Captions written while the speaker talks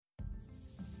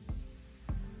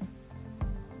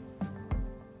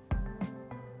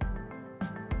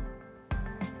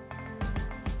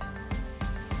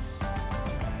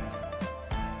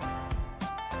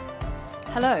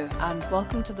Hello, and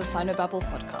welcome to the Sinobabble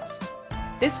podcast.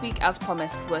 This week, as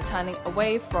promised, we're turning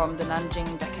away from the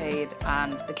Nanjing Decade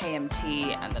and the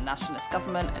KMT and the nationalist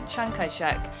government and Chiang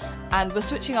Kai-shek, and we're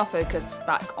switching our focus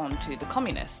back onto the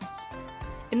communists.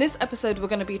 In this episode, we're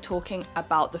going to be talking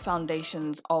about the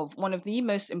foundations of one of the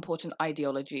most important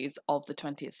ideologies of the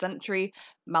 20th century,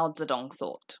 Mao Zedong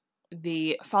thought.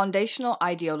 The foundational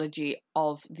ideology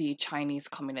of the Chinese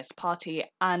Communist Party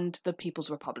and the People's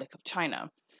Republic of China.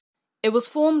 It was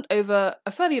formed over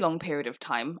a fairly long period of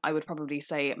time, I would probably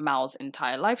say Mao's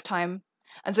entire lifetime,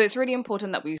 and so it's really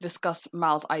important that we discuss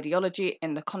Mao's ideology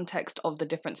in the context of the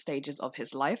different stages of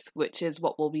his life, which is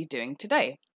what we'll be doing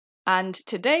today. And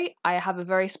today, I have a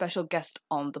very special guest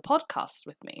on the podcast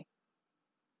with me.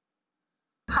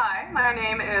 Hi, my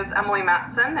name is Emily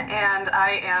Matson, and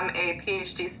I am a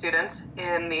PhD student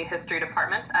in the History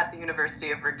Department at the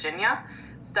University of Virginia,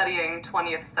 studying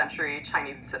 20th century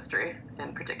Chinese history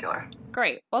in particular.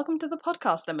 Great. Welcome to the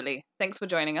podcast, Emily. Thanks for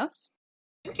joining us.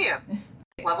 Thank you.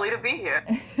 Lovely to be here.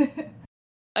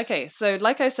 Okay, so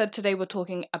like I said, today we're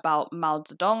talking about Mao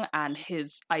Zedong and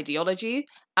his ideology,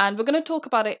 and we're going to talk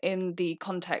about it in the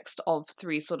context of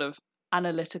three sort of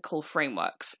analytical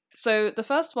frameworks. So the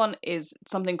first one is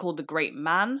something called the Great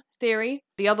Man theory.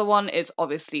 The other one is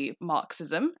obviously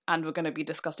Marxism, and we're going to be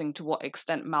discussing to what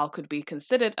extent Mao could be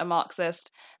considered a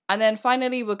Marxist. And then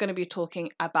finally, we're going to be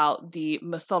talking about the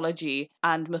mythology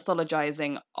and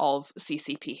mythologizing of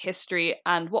CCP history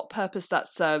and what purpose that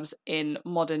serves in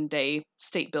modern day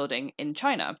state building in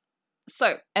China.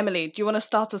 So, Emily, do you want to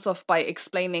start us off by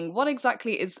explaining what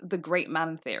exactly is the Great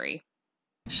Man theory?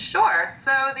 Sure.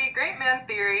 So the Great Man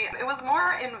theory, it was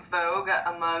more in vogue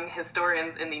among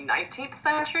historians in the 19th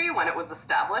century when it was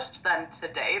established than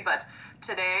today. But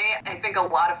today, I think a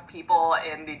lot of people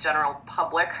in the general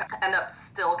public end up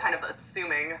still kind of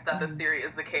assuming that this theory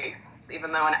is the case,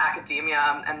 even though in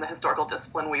academia and the historical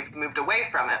discipline, we've moved away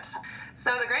from it.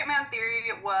 So the Great Man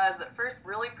theory was first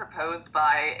really proposed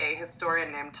by a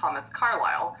historian named Thomas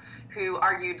Carlyle, who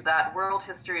argued that world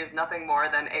history is nothing more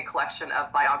than a collection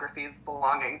of biographies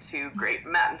belonging to great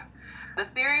men. This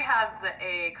theory has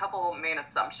a couple main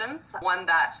assumptions. One,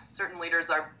 that certain leaders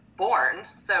are born,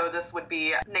 so this would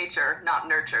be nature, not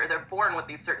nurture. They're born with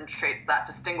these certain traits that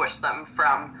distinguish them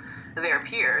from their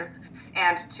peers.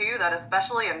 And two, that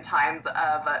especially in times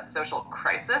of social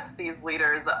crisis, these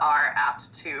leaders are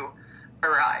apt to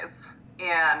arise.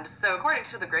 And so according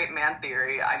to the Great Man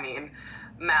theory,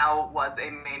 Mao was a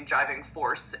main driving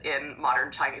force in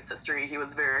modern Chinese history. He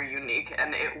was very unique,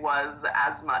 and it was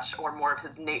as much or more of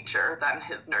his nature than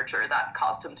his nurture that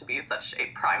caused him to be such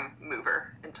a prime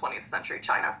mover in 20th century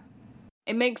China.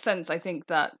 It makes sense, I think,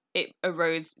 that it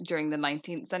arose during the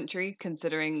 19th century,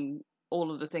 considering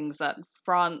all of the things that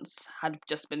France had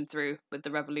just been through with the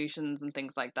revolutions and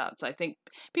things like that. So I think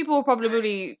people were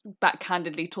probably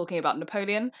backhandedly talking about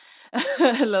Napoleon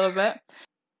a little bit.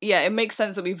 Yeah, it makes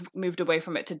sense that we've moved away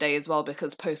from it today as well,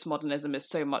 because postmodernism is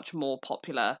so much more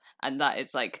popular and that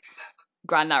it's like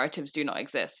grand narratives do not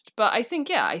exist. But I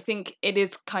think it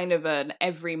is kind of an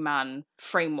everyman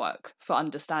framework for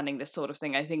understanding this sort of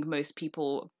thing. I think most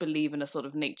people believe in a sort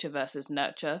of nature versus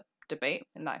nurture debate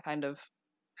in that kind of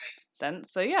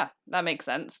sense. So yeah, that makes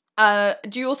sense.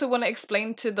 Do you also want to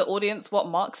explain to the audience what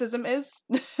Marxism is?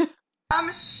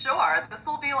 Sure. This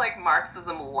will be like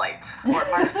Marxism Light, or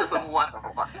Marxism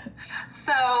 101.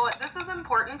 So this is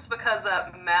important because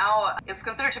Mao is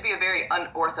considered to be a very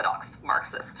unorthodox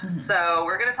Marxist. Mm-hmm. So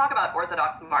we're going to talk about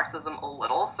orthodox Marxism a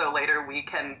little, so later we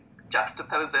can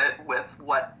juxtapose it with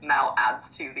what Mao adds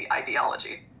to the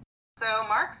ideology. So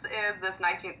Marx is this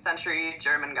 19th century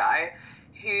German guy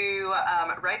who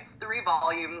writes 3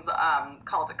 volumes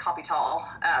called Kapital.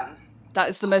 That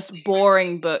is the most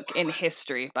boring book in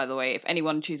history, by the way. If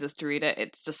anyone chooses to read it,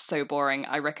 it's just so boring.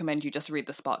 I recommend you just read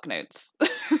the Spark Notes.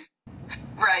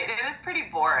 Right, it is pretty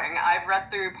boring. I've read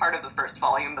through part of the first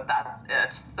volume, but that's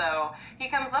it. So he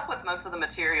comes up with most of the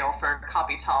material for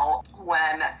Kapital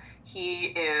when he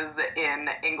is in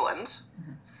England.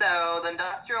 So the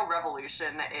Industrial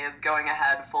Revolution is going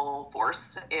ahead full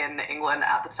force in England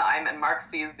at the time, and Marx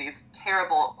sees these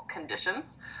terrible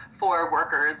conditions for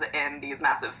workers in these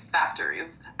massive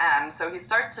factories. And so he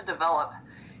starts to develop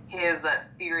his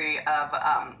theory of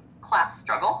class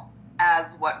struggle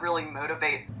as what really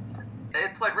motivates.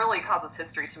 It's what really causes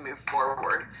history to move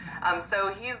forward.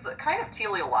 So he's kind of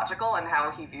teleological in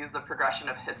how he views the progression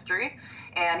of history,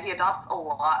 and he adopts a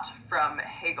lot from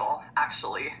Hegel,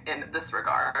 actually, in this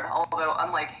regard. Although,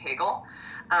 unlike Hegel,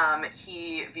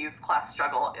 he views class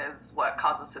struggle as what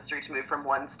causes history to move from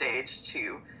one stage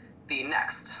to the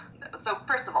next. So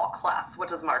first of all, class. What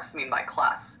does Marx mean by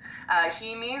class?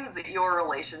 He means your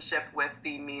relationship with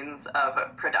the means of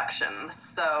production.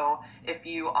 So if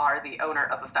you are the owner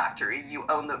of a factory, you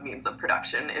own the means of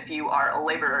production. If you are a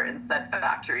laborer in said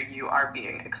factory, you are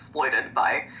being exploited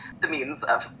by the means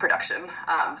of production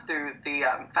through the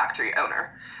factory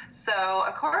owner. So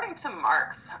according to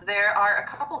Marx, there are a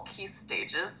couple key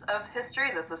stages of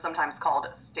history. This is sometimes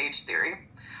called stage theory.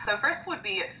 So first would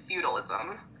be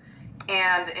feudalism.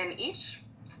 And in each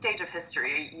stage of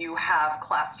history, you have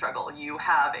class struggle. You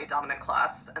have a dominant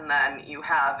class, and then you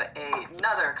have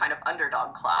another kind of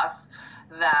underdog class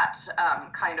that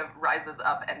kind of rises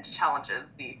up and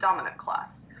challenges the dominant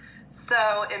class.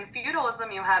 So in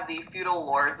feudalism, you have the feudal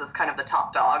lords as kind of the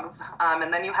top dogs,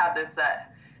 and then you have this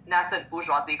nascent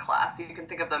bourgeoisie class. You can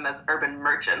think of them as urban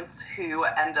merchants who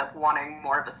end up wanting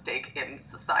more of a stake in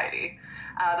society.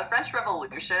 The French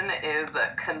Revolution is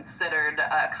considered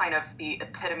kind of the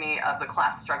epitome of the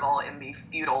class struggle in the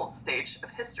feudal stage of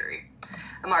history.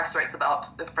 And Marx writes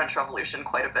about the French Revolution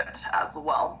quite a bit as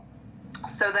well.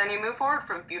 So then you move forward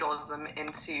from feudalism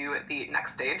into the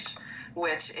next stage,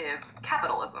 which is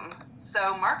capitalism.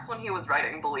 So Marx, when he was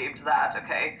writing, believed that,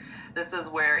 okay, this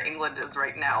is where England is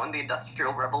right now in the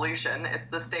Industrial Revolution. It's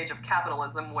the stage of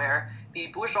capitalism where the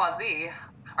bourgeoisie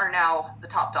are now the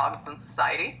top dogs in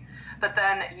society. But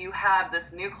then you have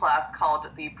this new class called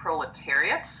the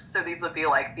proletariat. So these would be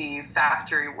like the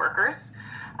factory workers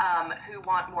who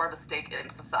want more of a stake in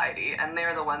society, and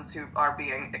they're the ones who are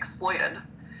being exploited.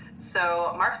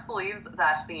 So Marx believes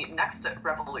that the next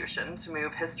revolution, to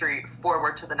move history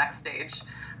forward to the next stage,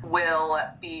 will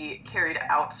be carried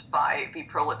out by the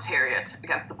proletariat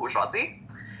against the bourgeoisie.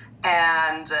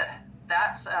 And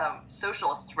that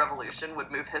socialist revolution would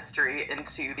move history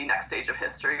into the next stage of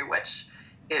history, which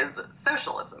is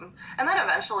socialism. And then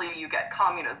eventually you get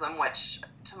communism, which,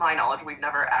 to my knowledge, we've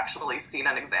never actually seen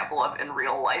an example of in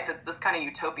real life. It's this kind of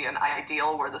utopian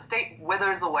ideal where the state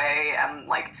withers away and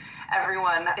like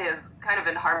everyone is kind of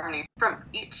in harmony, from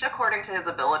each according to his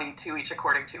ability to each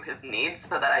according to his needs.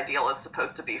 So that ideal is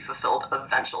supposed to be fulfilled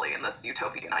eventually in this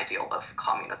utopian ideal of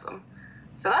communism.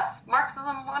 So that's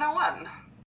Marxism 101.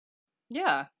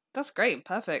 Yeah, that's great.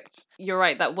 Perfect. You're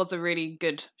right. That was a really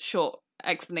good short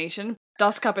explanation.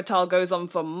 Das Kapital goes on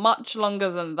for much longer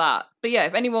than that. But yeah,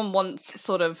 if anyone wants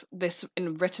sort of this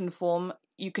in written form,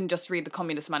 you can just read the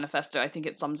Communist Manifesto. I think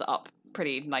it sums it up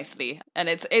pretty nicely. And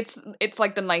it's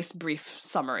like the nice brief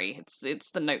summary. It's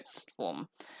the notes form.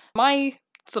 My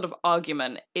sort of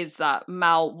argument is that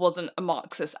Mao wasn't a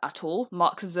Marxist at all.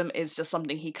 Marxism is just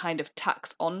something he kind of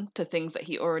tacks on to things that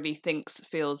he already thinks,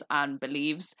 feels, and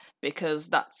believes, because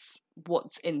that's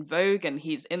what's in vogue, and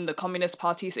he's in the Communist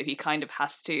Party, so he kind of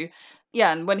has to.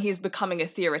 Yeah, and when he's becoming a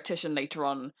theoretician later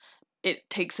on, it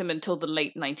takes him until the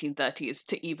late 1930s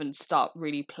to even start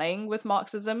really playing with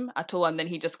Marxism at all, and then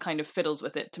he just kind of fiddles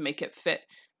with it to make it fit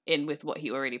in with what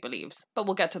he already believes. But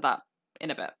we'll get to that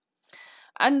in a bit.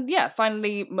 And yeah,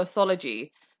 finally,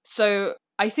 mythology. So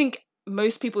I think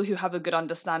most people who have a good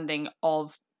understanding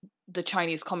of the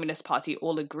Chinese Communist Party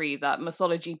all agree that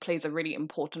mythology plays a really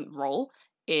important role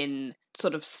in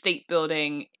sort of state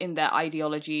building, in their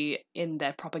ideology, in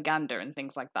their propaganda and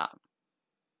things like that.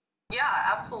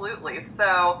 Yeah, absolutely.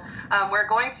 So we're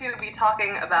going to be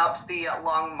talking about the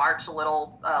Long March a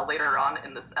little later on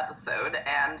in this episode,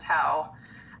 and how,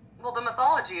 well, the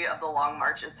mythology of the Long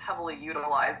March is heavily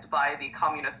utilized by the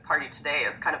Communist Party today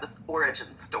as kind of this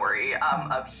origin story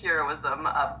of heroism,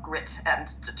 of grit and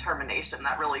determination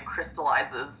that really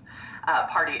crystallizes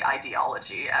party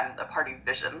ideology and the party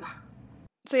vision.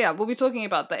 So yeah, we'll be talking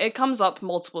about that. It comes up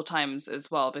multiple times as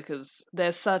well, because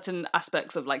there's certain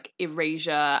aspects of like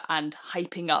erasure and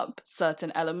hyping up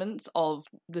certain elements of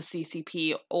the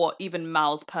CCP or even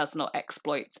Mao's personal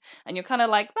exploits. And you're kind of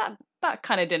like, that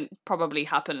kind of didn't probably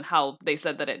happen how they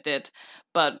said that it did.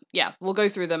 But yeah, we'll go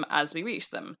through them as we reach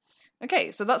them.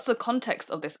 Okay, so that's the context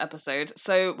of this episode.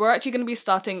 So we're actually going to be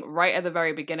starting right at the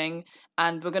very beginning,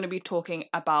 and we're going to be talking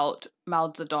about Mao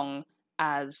Zedong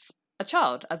as a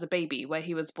child, as a baby, where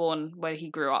he was born, where he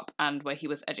grew up, and where he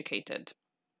was educated.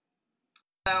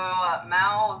 So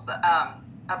Mao's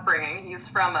upbringing, he's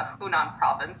from Hunan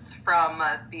province, from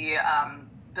the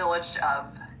village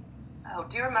of,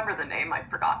 do you remember the name? I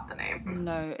forgot the name.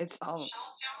 No, it's,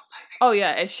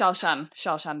 Shaoxiang, it's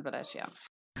Shaoshan village, yeah.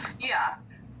 Yeah.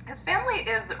 His family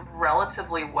is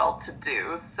relatively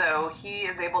well-to-do, so he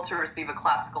is able to receive a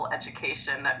classical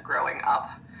education growing up.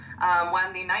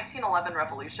 When the 1911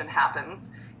 revolution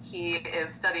happens, he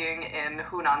is studying in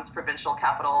Hunan's provincial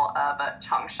capital of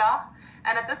Changsha.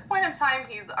 And at this point in time,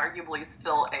 he's arguably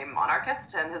still a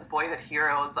monarchist, and his boyhood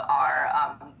heroes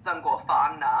are Zheng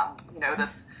Guofan,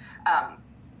 this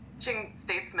Qing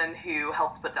statesman who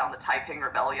helps put down the Taiping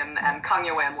Rebellion, and Kang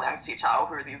Youwei and Liang Qichao,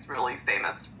 who are these really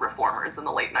famous reformers in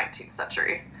the late 19th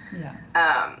century.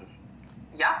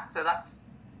 So that's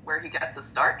where he gets his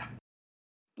start.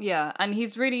 Yeah, and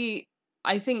he's really,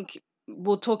 I think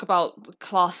we'll talk about the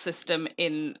class system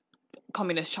in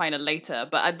communist China later,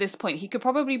 but at this point he could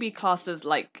probably be classed as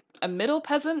like a middle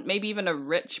peasant, maybe even a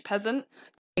rich peasant.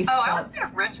 I would say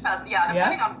a rich peasant,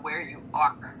 depending on where you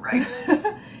are, right?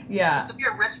 Yeah. Because if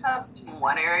you're a rich peasant in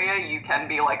one area, you can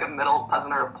be like a middle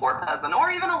peasant or a poor peasant,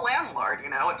 or even a landlord,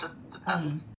 it just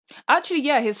depends. Actually,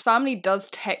 yeah, his family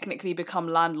does technically become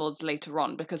landlords later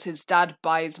on because his dad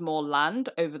buys more land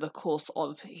over the course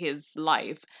of his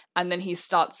life, and then he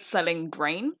starts selling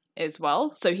grain as well.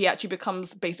 So he actually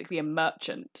becomes basically a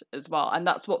merchant as well, and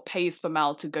that's what pays for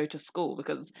Mao to go to school,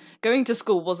 because going to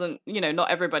school wasn't,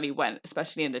 not everybody went,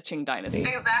 especially in the Qing dynasty.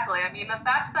 Exactly. I mean, the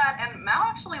fact that, and Mao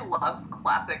actually loves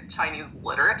classic Chinese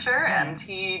literature, and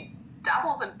he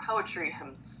dabbles in poetry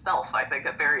himself, I think,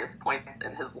 at various points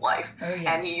in his life. Oh, yes.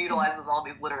 And he utilizes all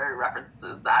these literary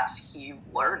references that he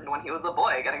learned when he was a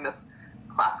boy, getting this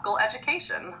classical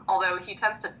education, although he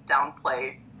tends to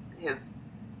downplay his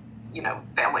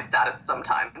family status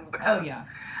sometimes, because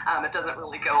it doesn't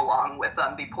really go along with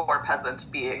the poor peasant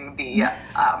being the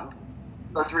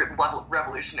most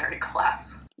revolutionary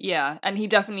class. Yeah, and he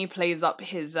definitely plays up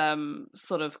his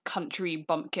sort of country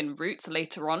bumpkin roots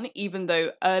later on, even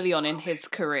though early on in his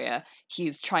career,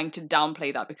 he's trying to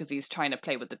downplay that because he's trying to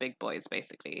play with the big boys,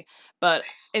 basically. But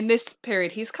in this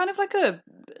period, he's kind of like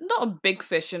not a big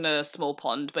fish in a small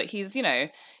pond, but he's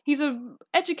a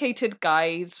educated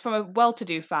guy. He's from a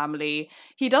well-to-do family.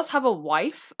 He does have a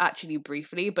wife, actually,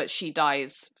 briefly, but she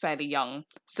dies fairly young.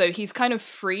 So he's kind of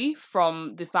free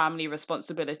from the family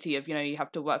responsibility of, you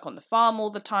have to work on the farm all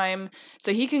the time.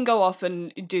 So he can go off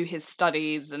and do his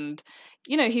studies, and,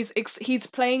 he's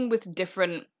playing with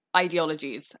different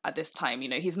ideologies at this time.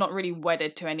 He's not really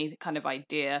wedded to any kind of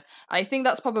idea. I think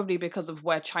that's probably because of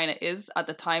where China is at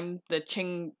the time. The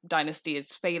Qing dynasty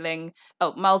is failing.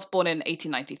 Mao's born in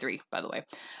 1893, by the way.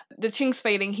 The Qing's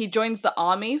failing. He joins the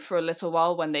army for a little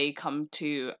while when they come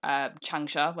to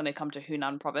Changsha, when they come to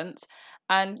Hunan province.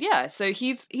 And yeah, so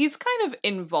he's kind of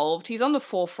involved. He's on the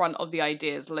forefront of the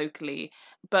ideas locally,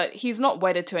 but he's not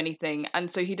wedded to anything.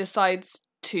 And so he decides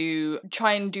to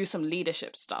try and do some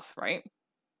leadership stuff, right?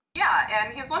 Yeah,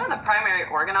 and he's one of the primary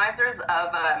organizers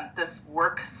of this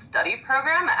work-study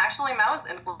program. Actually, Mao is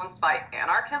influenced by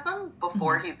anarchism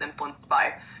before he's influenced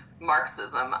by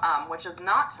Marxism, which is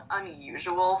not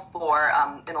unusual for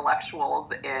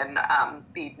intellectuals in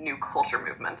the New Culture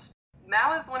movement.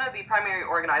 Mao is one of the primary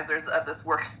organizers of this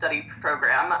work-study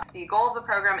program. The goal of the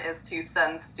program is to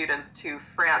send students to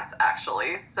France,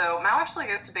 actually. So Mao actually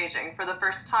goes to Beijing for the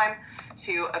first time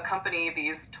to accompany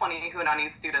these 20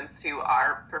 Hunanese students who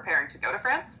are preparing to go to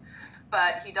France,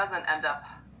 but he doesn't end up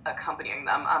accompanying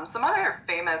them. Some other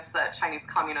famous Chinese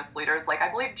communist leaders, like I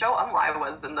believe Zhou Enlai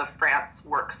was in the France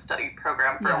work-study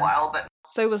program for a while, but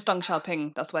so was Deng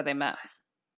Xiaoping. That's where they met.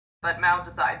 But Mao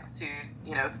decides to,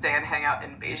 stay and hang out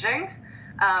in Beijing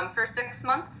for 6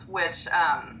 months, which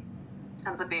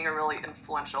ends up being a really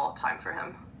influential time for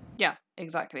him. Yeah,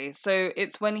 exactly. So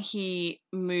it's when he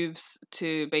moves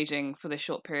to Beijing for this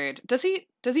short period. Does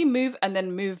he move and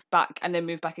then move back and then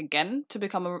move back again to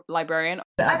become a librarian?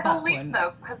 I believe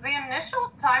so, because the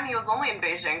initial time he was only in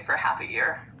Beijing for half a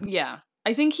year. Yeah.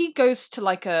 I think he goes to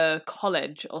like a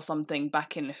college or something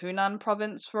back in Hunan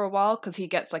province for a while because he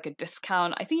gets like a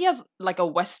discount. I think he has like a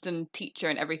Western teacher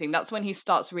and everything. That's when he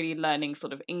starts really learning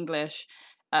sort of English.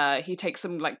 He takes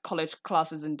some like college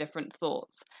classes in different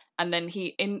thoughts. And then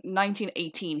in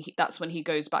 1918, that's when he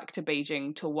goes back to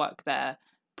Beijing to work there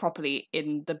properly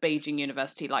in the Beijing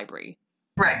University Library.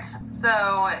 Right.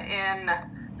 So in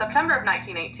September of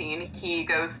 1918, he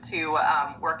goes to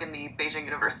work in the Beijing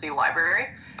University Library,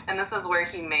 and this is where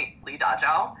he meets Li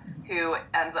Dajiao, who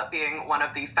ends up being one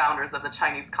of the founders of the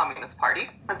Chinese Communist Party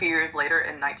a few years later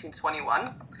in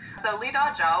 1921. So Li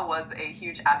Dazhao was a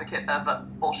huge advocate of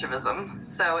Bolshevism.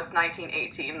 So it's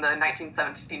 1918. The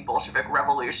 1917 Bolshevik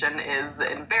Revolution is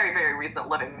in very, very recent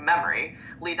living memory.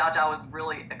 Li Dazhao was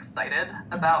really excited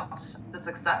about the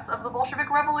success of the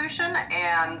Bolshevik Revolution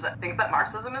and thinks that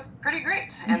Marxism is pretty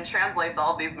great and translates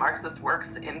all of these Marxist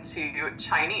works into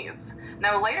Chinese.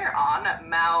 Now, later on,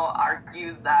 Mao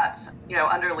argues that,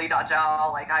 under Li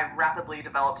Dazhao, I rapidly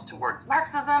developed towards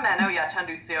Marxism, and Chen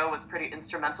Duxiu was pretty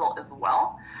instrumental as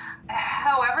well.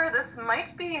 However, this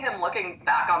might be him looking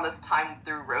back on this time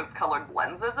through rose-colored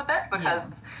lenses a bit,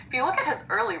 because if you look at his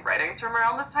early writings from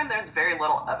around this time, there's very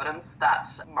little evidence that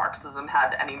Marxism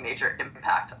had any major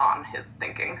impact on his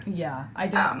thinking. Yeah, I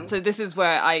don't. So this is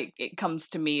where it comes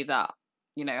to me that,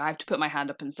 I have to put my hand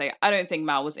up and say, I don't think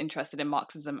Mao was interested in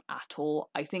Marxism at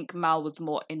all. I think Mao was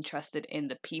more interested in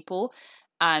the people.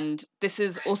 And this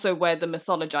is also where the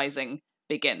mythologizing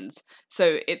begins.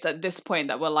 So it's at this point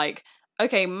that we're like,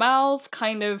 okay, Mao's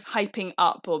kind of hyping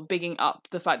up or bigging up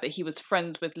the fact that he was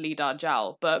friends with Li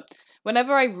Dazhao. But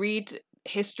whenever I read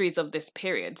histories of this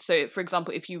period, so for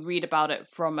example, if you read about it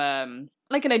from in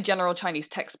a general Chinese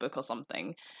textbook or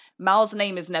something, Mao's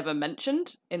name is never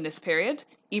mentioned in this period,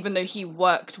 even though he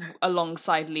worked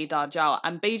alongside Li Dazhao,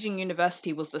 and Beijing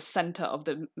University was the center of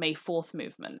the May 4th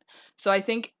movement. So I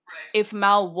think if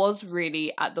Mao was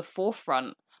really at the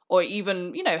forefront, or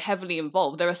even, heavily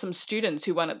involved, there are some students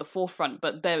who weren't at the forefront,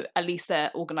 but at least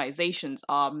their organizations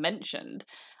are mentioned.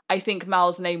 I think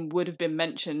Mao's name would have been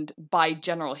mentioned by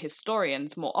general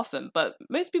historians more often, but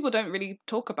most people don't really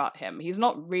talk about him. He's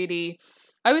not really,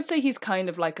 I would say he's kind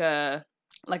of like an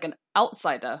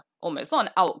outsider, almost, not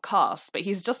an outcast, but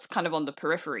he's just kind of on the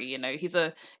periphery, he's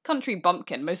a country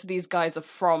bumpkin. Most of these guys are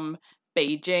from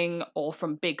Beijing or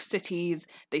from big cities.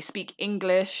 They speak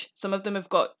English. Some of them have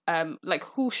got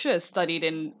Hu Shi studied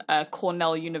in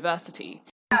Cornell University.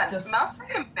 Yeah, Mao's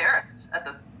pretty embarrassed at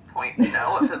this point,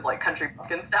 of his country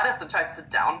bumpkin status, and tries to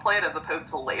downplay it, as opposed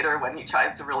to later when he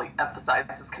tries to really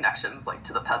emphasize his connections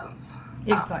to the peasants.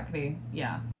 Exactly,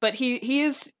 yeah. But he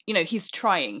is, he's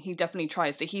trying. He definitely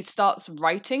tries. So he starts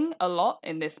writing a lot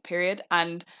in this period,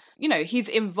 and he's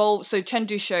involved. So Chen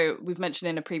Duxiu, we've mentioned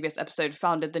in a previous episode,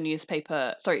 founded the is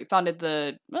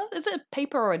it a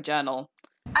paper or a journal?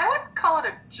 I would call it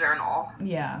a journal.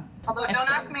 Yeah. Although don't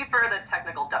ask me for the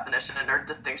technical definition or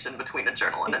distinction between a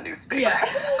journal and a newspaper. Yeah.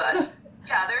 But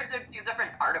yeah, there are these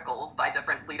different articles by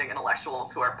different leading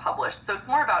intellectuals who are published. So it's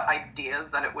more about ideas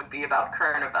than it would be about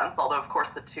current events, although of course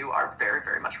the two are very,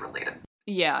 very much related.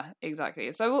 Yeah,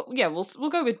 exactly. So we'll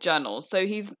go with journals. So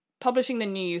he's publishing the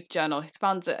New Youth Journal. He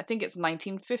founds it, I think it's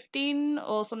 1915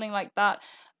 or something like that.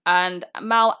 And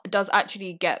Mao does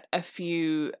actually get a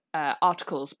few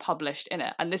articles published in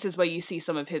it. And this is where you see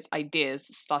some of his ideas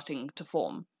starting to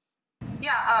form.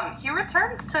 Yeah, he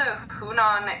returns to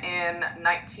Hunan in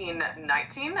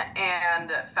 1919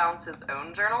 and founds his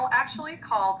own journal, actually,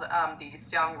 called the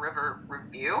Xiang River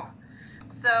Review.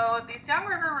 So the Xiang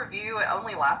River Review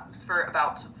only lasts for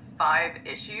about 5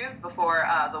 issues before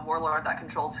the warlord that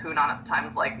controls Hunan at the time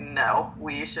is like, no,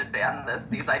 we should ban this.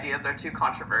 These ideas are too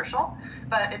controversial.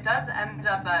 But it does end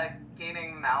up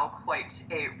gaining Mao quite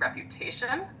a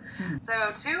reputation. So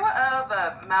 2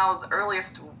 of Mao's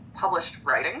earliest published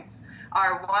writings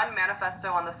are one manifesto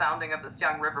on the founding of the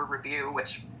Xiang River Review,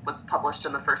 which was published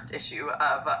in the first issue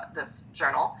of this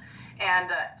journal,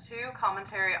 and 2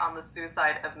 commentary on the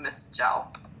suicide of Miss Zhao.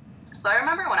 So I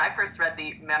remember when I first read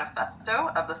the manifesto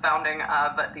of the founding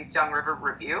of the Xiang River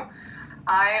Review,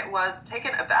 I was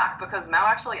taken aback because Mao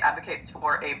actually advocates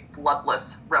for a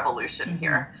bloodless revolution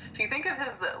here. If you think of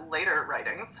his later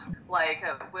writings,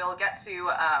 we'll get to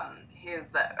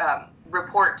his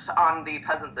report on the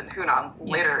peasants in Hunan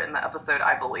later in the episode,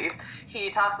 I believe. He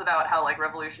talks about how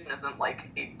revolution isn't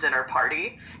a dinner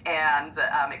party, and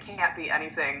it can't be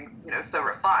anything so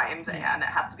refined, and it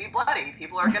has to be bloody.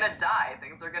 People are gonna die.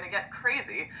 Things are gonna get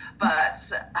crazy. But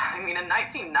in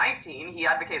 1919, he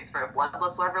advocates for a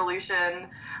bloodless revolution,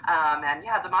 and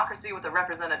democracy with a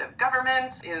representative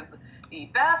government is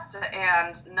the best,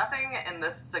 and nothing in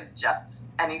this suggests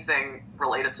anything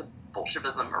related to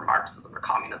Bolshevism or Marxism or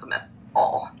communism at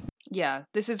all. Yeah,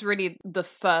 this is really the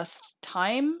first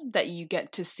time that you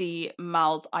get to see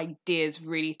Mao's ideas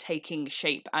really taking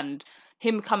shape, and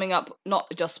him coming up not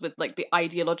just with the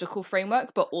ideological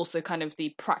framework, but also kind of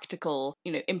the practical,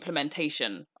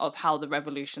 implementation of how the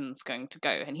revolution's going to go.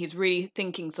 And he's really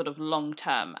thinking sort of long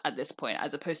term at this point,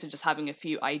 as opposed to just having a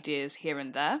few ideas here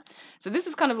and there. So this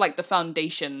is kind of the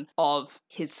foundation of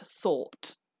his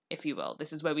thought, if you will.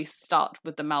 This is where we start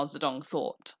with the Mao Zedong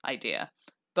thought idea.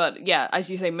 But yeah, as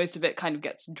you say, most of it kind of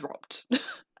gets dropped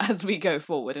as we go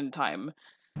forward in time.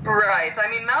 Right. I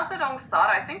mean, Mao Zedong thought,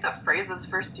 I think the phrase is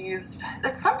first used,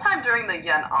 it's sometime during the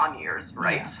Yan'an years,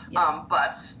 right?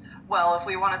 But, well, if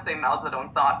we want to say Mao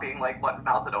Zedong thought being like what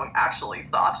Mao Zedong actually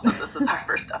thought, then this is our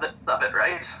first evidence of it,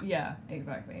 right? Yeah,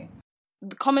 exactly.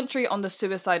 The commentary on the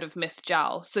suicide of Miss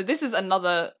Zhao. So this is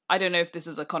another, I don't know if this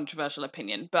is a controversial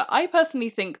opinion, but I personally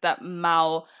think that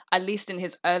Mao, at least in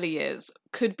his early years,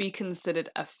 could be considered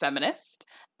a feminist.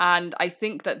 And I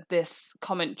think that this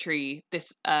commentary,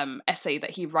 this essay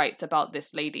that he writes about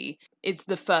this lady, is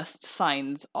the first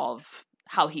signs of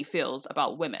how he feels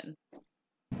about women.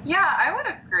 Yeah, I would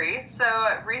agree. So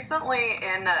recently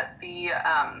in the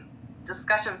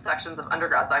discussion sections of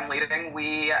undergrads I'm leading,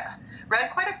 we read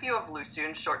quite a few of Lu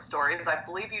Xun's short stories. I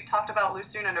believe you talked about Lu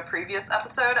Xun in a previous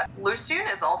episode. Lu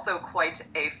Xun is also quite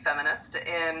a feminist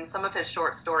in some of his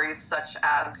short stories, such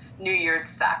as New Year's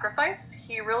Sacrifice.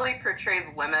 He really portrays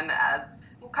women as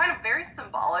kind of very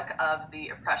symbolic of the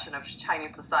oppression of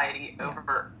Chinese society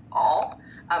overall,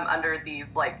 under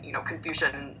these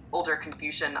older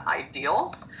Confucian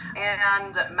ideals.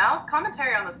 And Mao's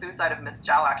commentary on the suicide of Miss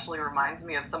Zhao actually reminds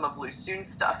me of some of Lu Xun's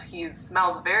stuff.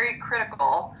 Mao's very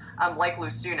critical, like Lu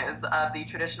Xun is, of the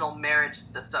traditional marriage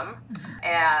system,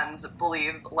 and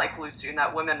believes, like Lu Xun,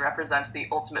 that women represent the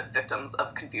ultimate victims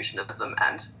of Confucianism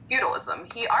and feudalism.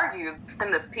 He argues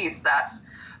in this piece that,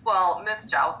 well, Miss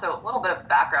Zhao, so a little bit of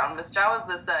background. Miss Zhao is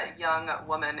this young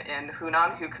woman in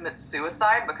Hunan who commits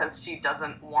suicide because she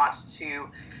doesn't want to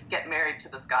get married to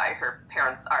this guy her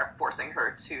parents are forcing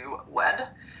her to wed.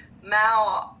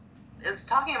 Mao is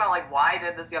talking about, like, why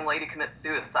did this young lady commit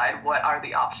suicide? What are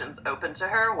the options open to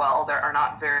her? Well, there are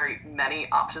not very many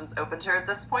options open to her at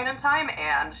this point in time,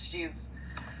 and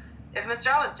if Miss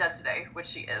Zhao is dead today, which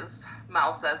she is, Mao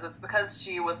says it's because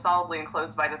she was solidly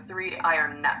enclosed by the 3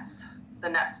 iron nets. The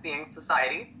nets being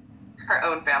society, her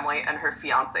own family, and her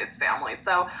fiance's family.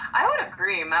 So I would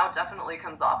agree, Mao definitely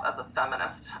comes off as a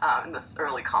feminist in this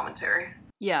early commentary.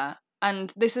 Yeah,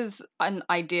 and this is an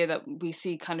idea that we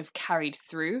see kind of carried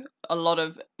through a lot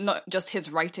of not just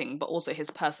his writing, but also his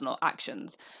personal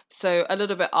actions. So a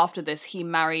little bit after this, he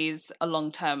marries a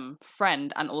long-term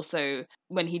friend, and also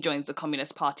when he joins the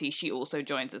Communist Party, she also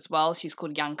joins as well. She's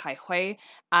called Yang Kai-hui,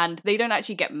 and they don't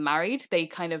actually get married. They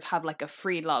kind of have like a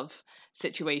free love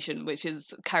situation, which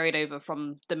is carried over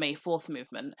from the May 4th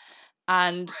movement.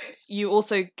 And you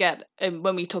also get,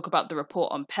 when we talk about the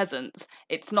report on peasants,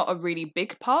 it's not a really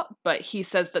big part, but he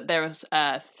says that there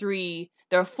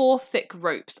are 4 thick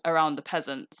ropes around the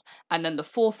peasants, and then the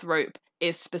 4th rope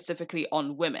is specifically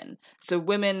on women. So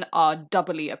women are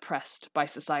doubly oppressed by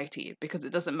society, because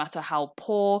it doesn't matter how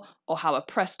poor or how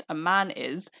oppressed a man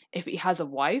is, if he has a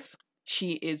wife,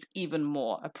 she is even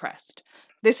more oppressed.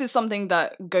 This is something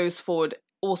that goes forward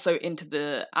also into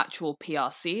the actual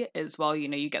PRC as well. You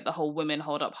know, you get the whole women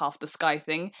hold up half the sky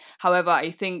thing. However,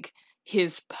 I think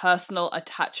his personal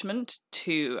attachment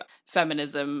to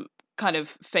feminism kind of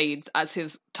fades as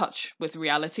his touch with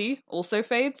reality also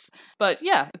fades. But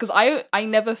yeah, because I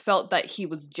never felt that he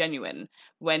was genuine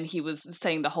when he was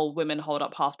saying the whole women hold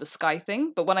up half the sky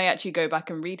thing. But when I actually go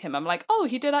back and read him, I'm like, oh,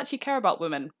 he did actually care about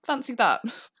women. Fancy that.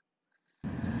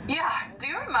 Yeah, do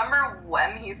you remember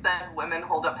when he said women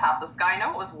hold up half the sky? I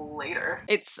know it was later.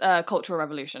 It's Cultural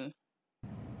Revolution.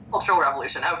 Cultural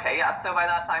Revolution, okay, yeah. So by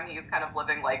that time, he's kind of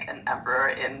living like an emperor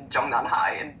in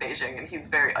Zhongnanhai in Beijing, and he's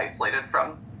very isolated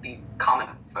from the common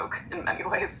folk in many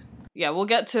ways. Yeah, we'll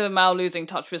get to Mao losing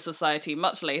touch with society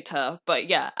much later, but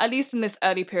yeah, at least in this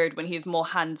early period when he's more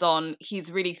hands-on,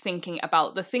 he's really thinking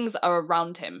about the things that are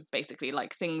around him, basically,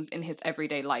 like things in his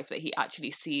everyday life that he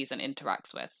actually sees and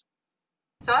interacts with.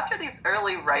 So after these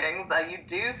early writings, you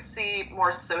do see more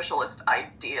socialist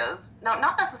ideas. Now,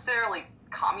 not necessarily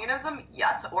communism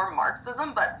yet or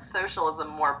Marxism, but socialism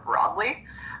more broadly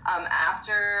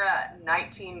after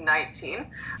 1919.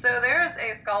 So there is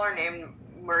a scholar named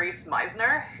Maurice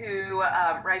Meisner who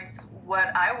writes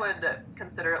what I would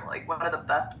consider like one of the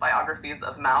best biographies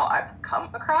of Mao I've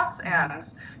come across. And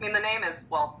I mean, the name is,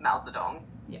 well, Mao Zedong.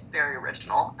 Yeah. Very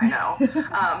original, I know.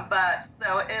 But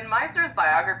so in Meisner's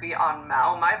biography on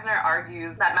Mao, Meisner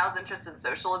argues that Mao's interest in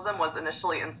socialism was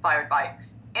initially inspired by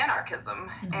anarchism.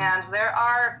 Mm-hmm. And there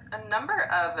are a number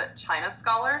of China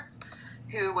scholars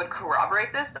who would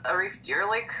corroborate this. Arif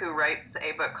Dirlik, who writes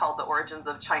a book called The Origins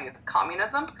of Chinese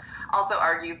Communism, also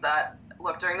argues that,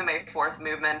 look, during the May 4th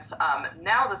movement,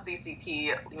 now the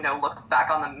CCP, looks back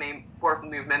on the May 4th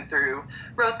movement through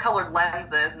rose-colored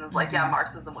lenses and is like, yeah,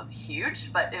 Marxism was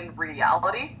huge, but in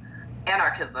reality,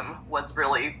 anarchism was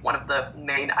really one of the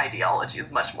main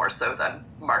ideologies, much more so than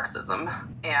Marxism.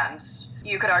 And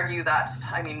you could argue that,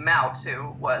 Mao,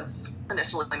 too, was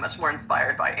initially much more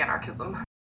inspired by anarchism.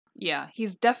 Yeah,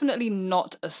 he's definitely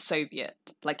not a Soviet.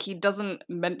 Like, he doesn't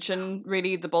mention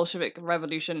really the Bolshevik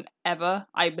Revolution ever.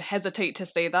 I hesitate to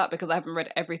say that because I haven't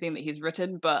read everything that he's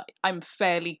written, but I'm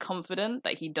fairly confident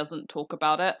that he doesn't talk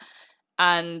about it.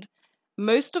 And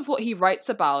most of what he writes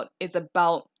about is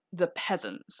about the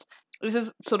peasants. This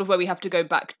is sort of where we have to go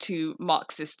back to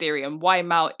Marxist theory and why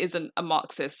Mao isn't a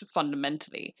Marxist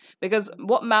fundamentally. Because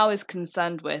what Mao is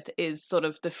concerned with is sort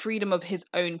of the freedom of his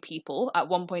own people. At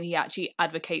one point, he actually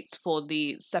advocates for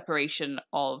the separation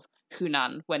of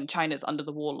Hunan when China's under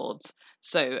the warlords.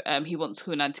 So he wants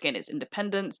Hunan to gain its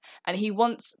independence, and he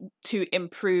wants to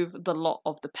improve the lot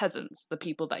of the peasants, the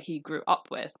people that he grew up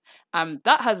with.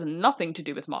 That has nothing to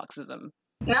do with Marxism.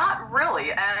 Not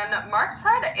really, and Marx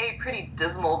had a pretty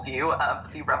dismal view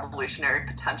of the revolutionary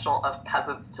potential of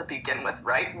peasants to begin with,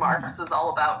 right? Marx is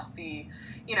all about the,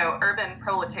 urban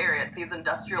proletariat, these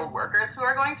industrial workers who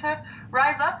are going to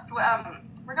rise up.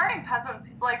 Regarding peasants,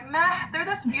 he's like, meh, they're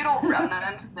this feudal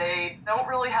remnant. They don't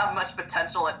really have much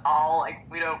potential at all. Like,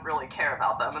 we don't really care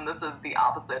about them, and this is the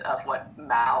opposite of what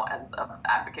Mao ends up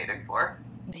advocating for.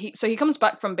 So he comes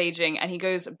back from Beijing and he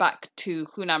goes back to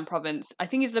Hunan province. I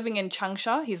think he's living in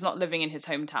Changsha. He's not living in his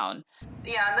hometown.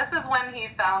 Yeah, and this is when he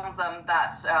founds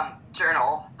that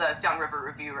journal, the Xiang River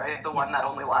Review, right? The one that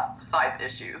only lasts 5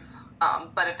 issues.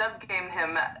 But it does gain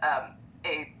him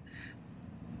a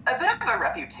bit of a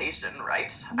reputation,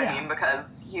 right? Yeah. I mean,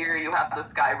 because here you have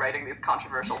this guy writing these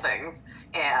controversial things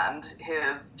and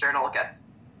his journal gets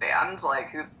banned. Like,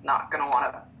 who's not going to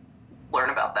want to learn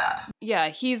about that? Yeah,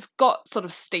 he's got sort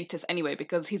of status anyway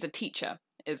because he's a teacher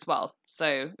as well.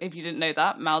 So if you didn't know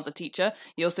that, Mao's a teacher.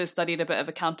 He also studied a bit of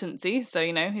accountancy, so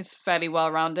he's fairly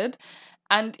well-rounded.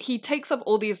 And he takes up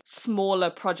all these smaller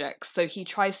projects. So he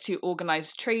tries to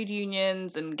organize trade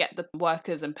unions and get the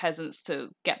workers and peasants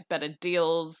to get better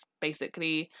deals,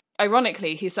 basically.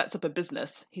 Ironically, he sets up a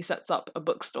business. He sets up a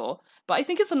bookstore. But I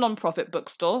think it's a non-profit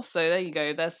bookstore. So there you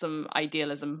go. There's some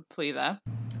idealism for you there.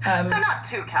 So not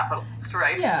too capitalist,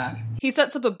 right? Yeah. He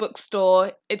sets up a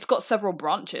bookstore. It's got several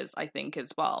branches, I think,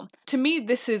 as well. To me,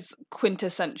 this is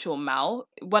quintessential Mao.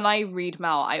 When I read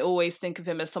Mao, I always think of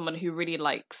him as someone who really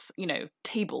likes,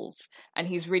 tables. And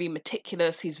he's really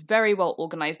meticulous. He's very well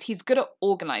organized. He's good at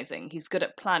organizing. He's good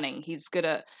at planning. He's good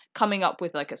at coming up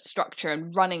with like a structure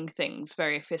and running things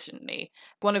very efficiently.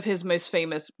 One of his most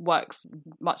famous works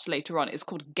much later on is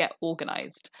called Get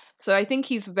Organized. So I think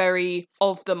he's very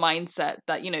of the mindset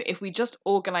that, if we just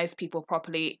organize people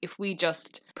properly, if we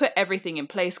just put everything in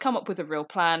place, come up with a real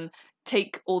plan,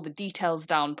 take all the details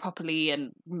down properly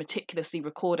and meticulously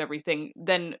record everything,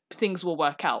 then things will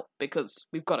work out because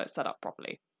we've got it set up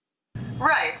properly.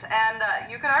 Right,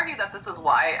 and you could argue that this is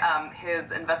why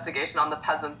his investigation on the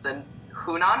peasants in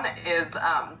Hunan is,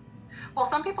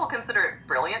 some people consider it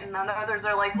brilliant, and then others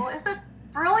are like, well, is it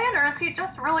brilliant, or is he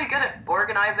just really good at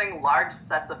organizing large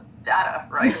sets of data,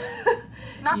 right?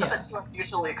 Not that the two are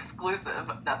mutually exclusive,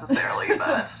 necessarily,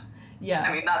 but yeah.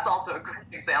 I mean, that's also a great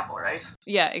example, right?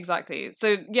 Yeah, exactly.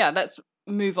 So, let's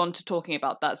move on to talking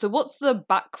about that. So what's the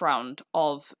background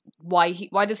of why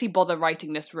does he bother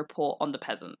writing this report on the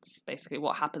peasants? Basically,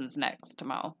 what happens next to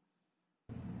Mao?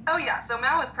 Oh, yeah. So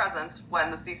Mao is present when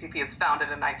the CCP is founded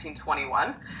in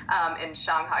 1921 in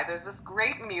Shanghai. There's this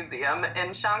great museum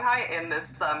in Shanghai in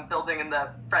this building in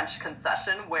the French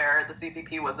Concession where the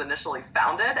CCP was initially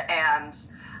founded. And,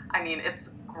 I mean,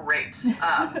 it's great.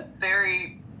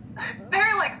 Very,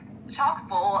 very, chock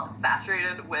full,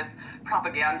 saturated with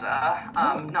propaganda,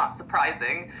 not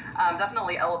surprising.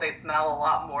 Definitely elevates Mao a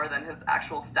lot more than his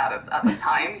actual status at the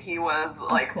time. He was,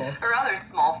 a rather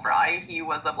small fry. He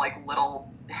was of,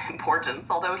 little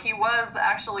importance, although he was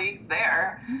actually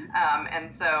there.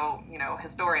 And so,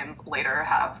 historians later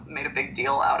have made a big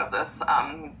deal out of this.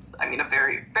 He's, a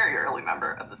very, very early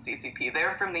member of the CCP.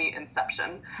 They're from the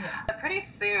inception. Yeah. Pretty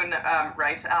soon,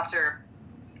 right after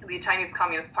the Chinese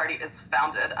Communist Party is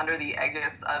founded under the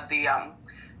aegis of the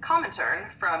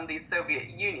Comintern from the Soviet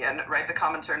Union, right? The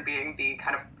Comintern being the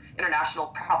kind of international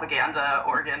propaganda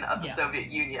organ of the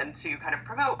Soviet Union to kind of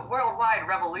promote worldwide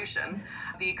revolution.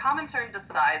 The Comintern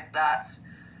decides that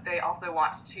they also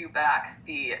want to back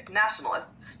the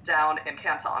nationalists down in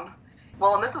Canton.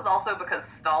 Well, and this is also because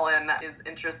Stalin is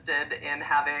interested in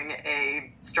having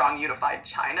a strong unified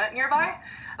China nearby.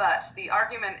 But the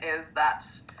argument is that,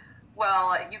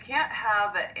 well, you can't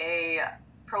have a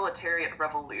proletariat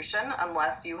revolution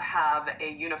unless you have a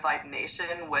unified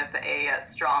nation with a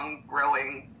strong,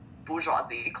 growing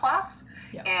bourgeoisie class.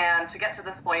 Yeah. And to get to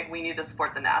this point, we need to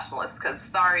support the nationalists because,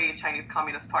 sorry, Chinese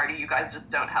Communist Party, you guys just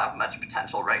don't have much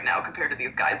potential right now compared to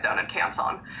these guys down in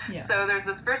Canton. Yeah. So there's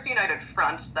this First United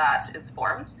Front that is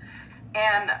formed.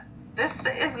 And This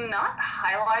is not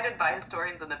highlighted by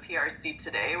historians in the PRC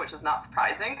today, which is not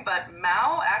surprising, but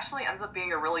Mao actually ends up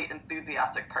being a really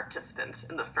enthusiastic participant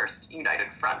in the First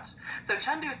United Front. So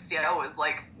Chen Du-xiu is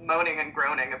like moaning and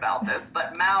groaning about this,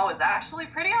 but Mao is actually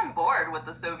pretty on board with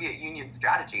the Soviet Union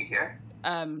strategy here.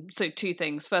 So two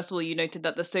things. First of all, you noted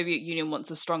that the Soviet Union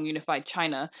wants a strong unified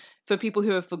China. For people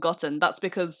who have forgotten, that's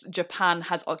because Japan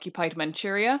has occupied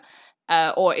Manchuria,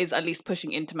 or is at least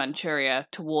pushing into Manchuria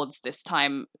towards this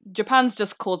time. Japan's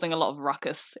just causing a lot of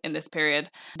ruckus in this period.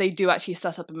 They do actually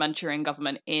set up a Manchurian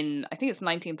government in, I think it's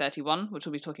 1931, which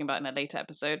we'll be talking about in a later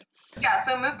episode. Yeah,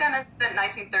 so Mukden incident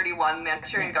 1931,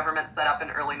 Manchurian government set up in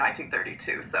early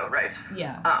 1932, so right.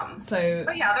 Yeah.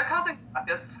 But yeah, they're causing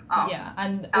ruckus.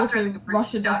 And after also the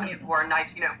Russia Japanese doesn't... War in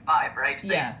 1905, right? They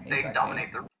exactly.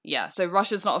 dominate the... Yeah, so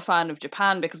Russia's not a fan of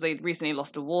Japan because they recently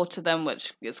lost a war to them,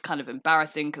 which is kind of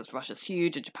embarrassing because Russia's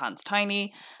huge and Japan's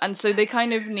tiny. And so they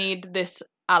kind of need this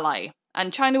ally.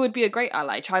 And China would be a great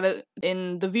ally. China,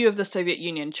 in the view of the Soviet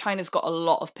Union, China's got a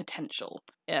lot of potential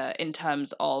in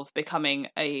terms of becoming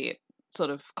a sort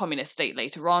of communist state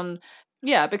later on.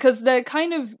 Yeah, because they're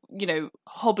kind of,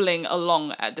 hobbling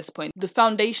along at this point. The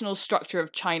foundational structure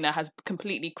of China has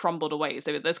completely crumbled away.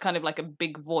 So there's kind of like a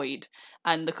big void.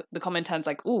 And the Comintern's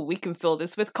like, ooh, we can fill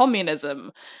this with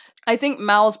communism. I think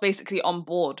Mao's basically on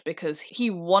board because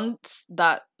he wants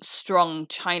that strong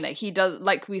China. He does,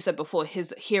 like we said before,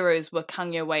 his heroes were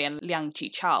Kang Youwei and Liang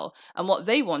Qichao. And what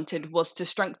they wanted was to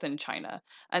strengthen China.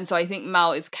 And so I think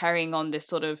Mao is carrying on this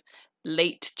sort of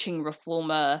late Qing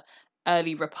reformer,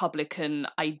 early republican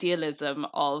idealism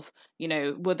of,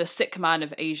 we're the sick man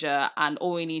of Asia and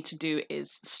all we need to do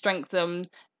is strengthen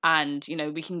and,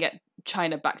 we can get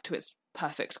China back to its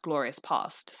perfect, glorious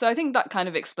past. So I think that kind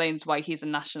of explains why he's a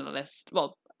nationalist,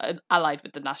 allied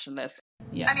with the nationalists.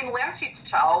 Yeah. I mean, Liang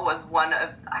Qichao was one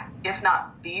of, if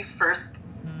not the first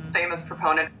famous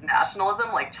proponent of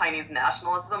nationalism, like Chinese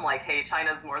nationalism, like, hey,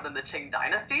 China's more than the Qing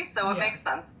dynasty. So it makes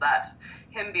sense that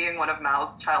him being one of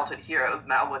Mao's childhood heroes,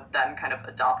 Mao would then kind of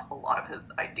adopt a lot of his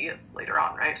ideas later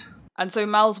on, right? And so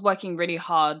Mao's working really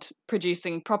hard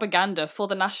producing propaganda for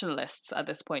the nationalists at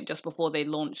this point, just before they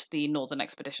launch the Northern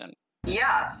Expedition.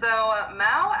 Yeah, so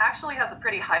Mao actually has a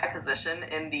pretty high position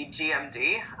in the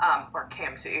GMD, or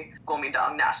KMT,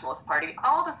 Kuomintang Nationalist Party,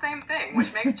 all the same thing,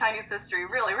 which makes Chinese history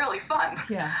really, really fun.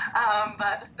 Yeah.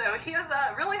 But so he has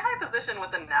a really high position with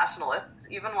the nationalists,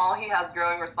 even while he has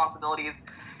growing responsibilities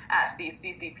at the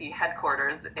CCP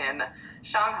headquarters in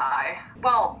Shanghai.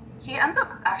 Well, he ends up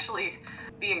actually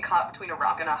being caught between a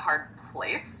rock and a hard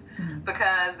place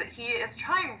because he is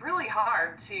trying really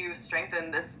hard to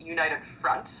strengthen this united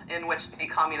front in which the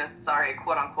communists are a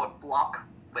quote-unquote bloc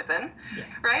within,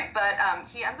 right? But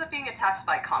he ends up being attacked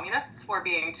by communists for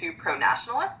being too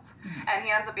pro-nationalists, and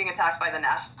he ends up being attacked by the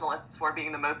nationalists for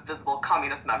being the most visible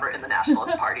communist member in the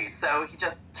Nationalist Party, so he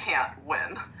just can't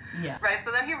win. Yeah. Right,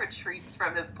 so then he retreats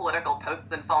from his political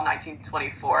posts in fall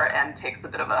 1924 and takes a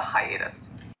bit of a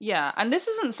hiatus. Yeah, and this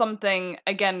isn't something,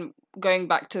 again, going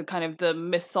back to kind of the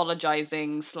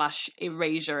mythologizing /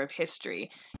 erasure of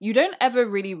history, you don't ever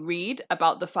really read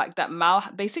about the fact that Mao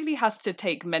basically has to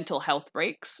take mental health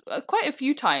breaks quite a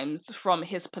few times from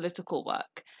his political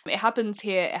work. It happens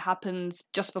here, it happens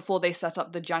just before they set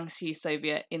up the Jiangxi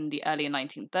Soviet in the early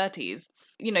 1930s.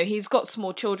 He's got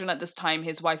small children at this time,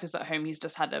 his wife is at home, he's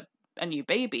just had a new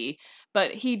baby,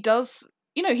 but he does,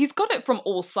 he's got it from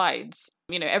all sides.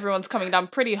 Everyone's coming down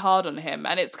pretty hard on him,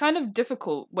 and it's kind of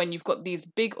difficult when you've got these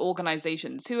big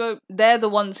organizations they're the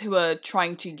ones who are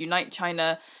trying to unite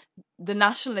China. The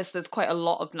nationalists, there's quite a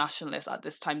lot of nationalists at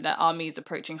this time. Their army is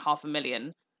approaching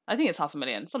 500,000. I think it's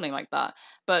 500,000, something like that.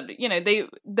 But,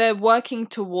 they're working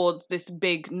towards this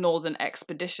big northern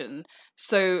expedition.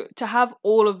 So to have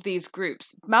all of these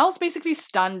groups, Mao's basically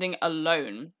standing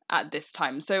alone at this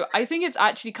time. So I think it's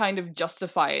actually kind of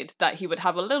justified that he would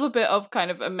have a little bit of kind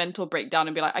of a mental breakdown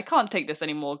and be like, I can't take this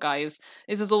anymore, guys.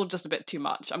 This is all just a bit too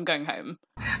much. I'm going home.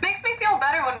 Makes me feel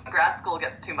better when grad school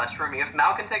gets too much for me. If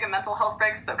Mao can take a mental health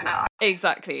break, so can I.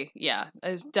 Exactly, yeah.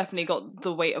 I've definitely got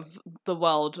the weight of the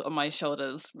world on my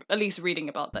shoulders, at least reading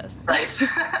about this. Right.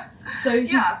 So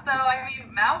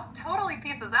Mao totally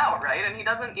pieces out, right? And he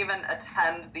doesn't even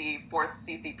attend the 4th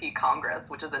CCP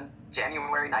Congress, which is in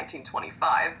January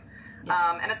 1925.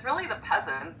 Yeah. And it's really the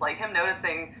peasants, like him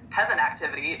noticing peasant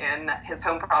activity in his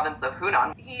home province of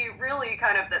Hunan. He really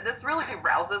this really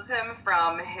rouses him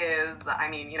from his,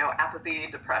 apathy,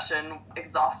 depression,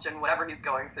 exhaustion, whatever he's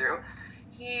going through.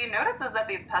 He notices that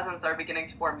these peasants are beginning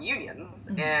to form unions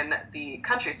in the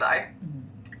countryside.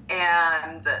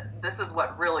 And this is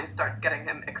what really starts getting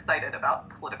him excited about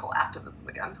political activism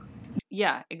again.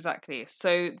 Yeah, exactly.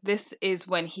 So this is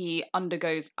when he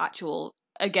undergoes actual,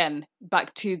 again,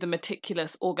 back to the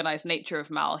meticulous, organized nature of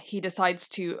Mao. He decides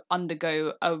to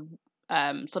undergo a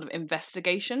sort of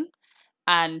investigation,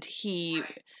 and he,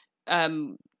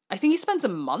 I think he spends a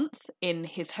month in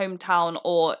his hometown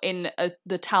or in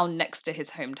the town next to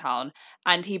his hometown,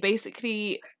 and he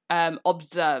basically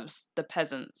observes the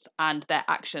peasants and their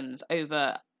actions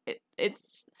over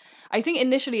it's I think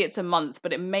initially it's a month,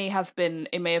 but it may have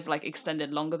like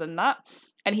extended longer than that.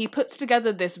 And he puts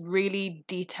together this really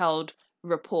detailed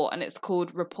report, and it's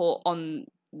called Report on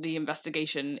the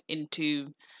Investigation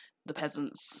into the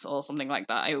Peasants or something like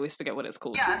that. I always forget what it's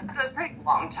called. Yeah, it's a pretty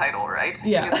long title, right?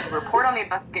 Yeah. It's a report on the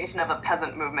investigation of a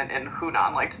peasant movement in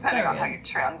Hunan, like depending on how you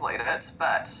translate it.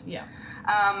 But yeah.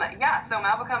 So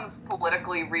Mao becomes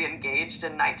politically re-engaged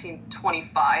in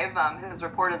 1925. His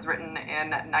report is written in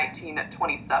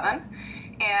 1927,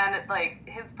 and like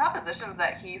his propositions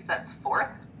that he sets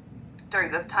forth during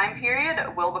this time period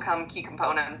will become key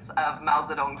components of Mao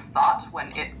Zedong thought when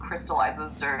it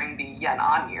crystallizes during the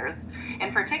Yan'an years.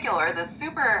 In particular, the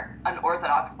super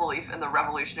unorthodox belief in the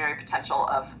revolutionary potential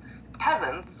of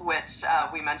peasants, which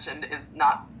we mentioned is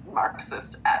not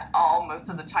Marxist at all. Most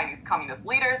of the Chinese communist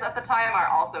leaders at the time are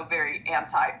also very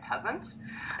anti-peasant.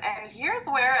 And here's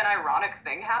where an ironic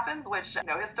thing happens, which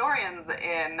historians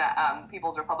in the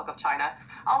People's Republic of China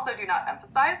also do not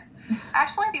emphasize.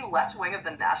 Actually, the left wing of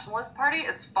the Nationalist Party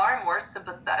is far more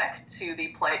sympathetic to the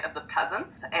plight of the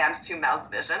peasants and to Mao's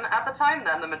vision at the time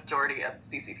than the majority of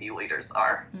CCP leaders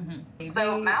are. Mm-hmm.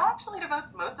 So Mao actually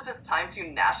devotes most of his time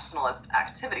to nationalist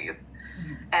activities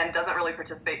and doesn't really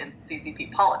participate in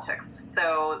CCP politics.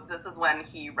 So this is when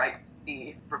he writes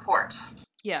the report.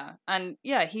 Yeah, and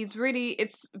yeah,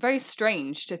 it's very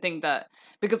strange to think that,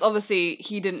 because obviously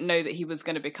he didn't know that he was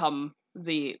going to become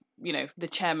the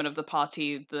chairman of the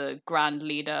party, the grand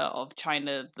leader of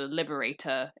China, the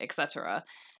liberator, etc.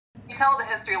 You tell the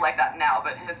history like that now,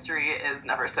 but history is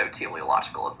never so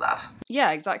teleological as that.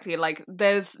 Yeah, exactly. Like,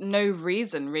 there's no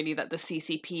reason really that the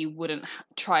CCP wouldn't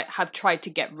have tried to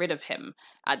get rid of him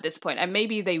at this point. And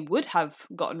maybe they would have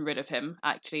gotten rid of him,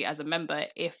 actually, as a member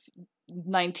if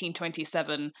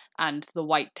 1927 and the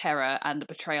White Terror and the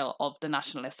betrayal of the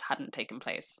nationalists hadn't taken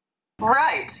place.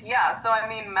 Right, yeah. So, I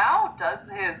mean, Mao does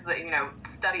his,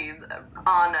 studies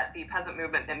on the peasant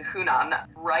movement in Hunan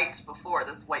right before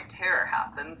this White Terror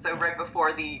happened. So right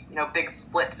before the, big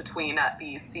split between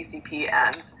the CCP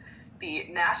and the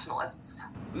nationalists.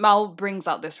 Mao brings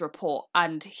out this report,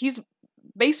 and he's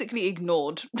basically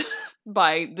ignored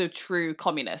by the true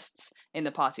communists in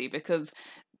the party, because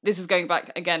this is going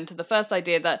back again to the first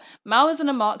idea that Mao isn't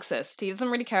a Marxist. He doesn't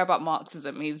really care about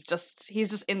Marxism. He's just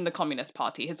in the Communist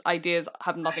Party. His ideas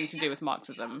have nothing to do with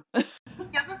Marxism. He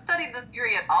hasn't studied the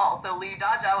theory at all. So Li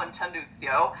Dazhao and Chen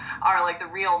Duxiu are like the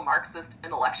real Marxist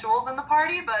intellectuals in the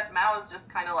party, but Mao is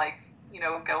just kind of like,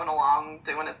 going along,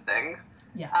 doing his thing,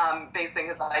 basing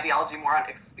his ideology more on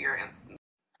experience.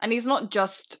 And he's not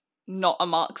just not a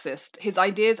Marxist. His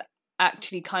ideas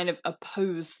actually kind of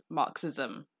oppose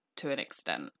Marxism to an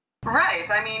extent. Right.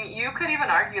 I mean, you could even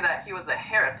argue that he was a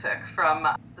heretic from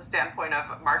the standpoint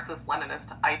of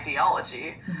Marxist-Leninist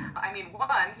ideology. Mm-hmm. I mean, one,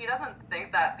 he doesn't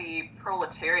think that the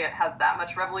proletariat has that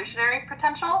much revolutionary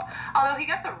potential, although he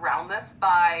gets around this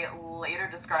by later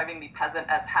describing the peasant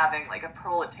as having like a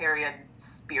proletarian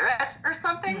spirit or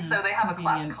something. So they have a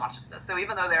class consciousness. So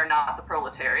even though they're not the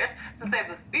proletariat, since they have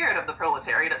the spirit of the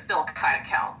proletariat, it still kind of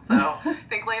counts. So I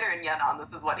think later in Yan'an,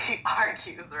 this is what he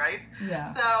argues, right?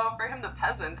 Yeah. So for him, the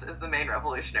peasant is the main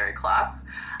revolutionary class.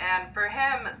 And for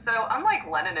him, so unlike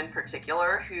Lenin in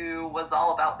particular, who was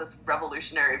all about this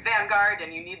revolutionary vanguard,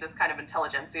 and you need this kind of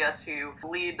intelligentsia to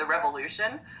lead the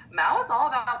revolution, Mao is all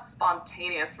about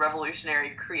spontaneous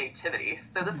revolutionary creativity.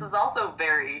 So this is also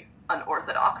very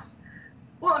unorthodox.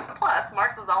 Well, and plus,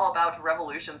 Marx is all about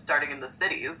revolution starting in the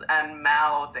cities, and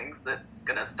Mao thinks it's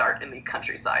going to start in the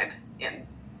countryside in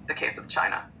the case of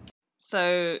China.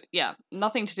 So, yeah,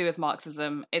 nothing to do with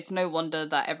Marxism. It's no wonder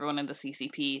that everyone in the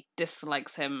CCP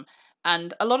dislikes him.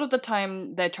 And a lot of the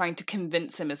time, they're trying to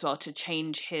convince him as well to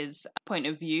change his point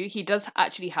of view. He does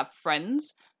actually have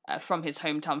friends from his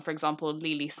hometown. For example,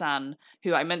 Li San,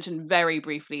 who I mentioned very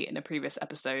briefly in a previous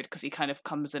episode, because he kind of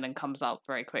comes in and comes out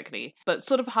very quickly. But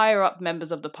sort of higher up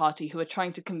members of the party who are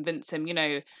trying to convince him,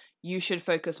 you should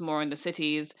focus more in the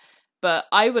cities. But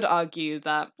I would argue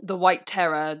that the White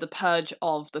Terror, the purge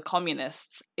of the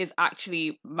communists, is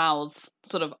actually Mao's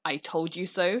sort of I told you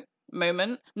so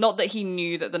moment. Not that he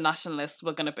knew that the nationalists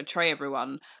were going to betray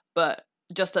everyone, but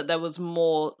just that there was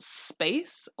more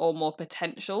space or more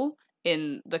potential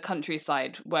in the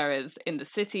countryside, whereas in the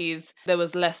cities, there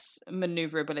was less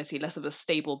maneuverability, less of a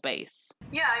stable base.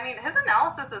 Yeah, I mean, his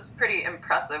analysis is pretty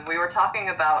impressive. We were talking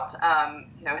about,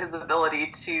 his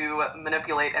ability to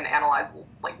manipulate and analyze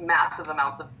like massive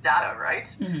amounts of data, right?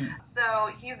 Mm-hmm. So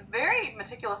he's very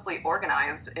meticulously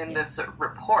organized in this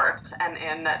report and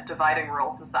in dividing rural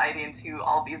society into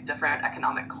all these different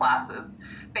economic classes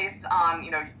based on,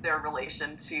 their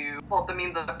relation to both the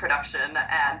means of production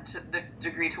and to the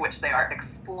degree to which they are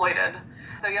exploited.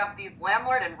 So you have these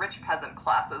landlord and rich peasant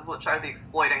classes, which are the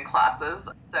exploiting classes.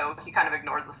 So he kind of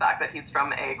ignores the fact that he's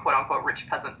from a quote-unquote rich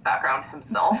peasant background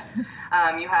himself.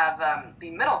 You have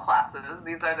the middle classes.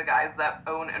 These are the guys that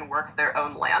own and work their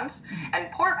own land.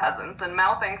 And poor peasants. And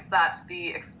Mao thinks that the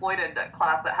exploited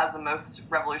class that has the most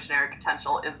revolutionary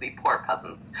potential is the poor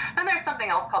peasants. Then there's something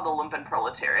else called the lumpen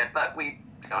proletariat, but we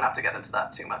don't have to get into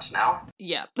that too much now.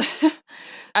 Yeah.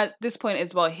 At this point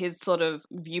as well, his sort of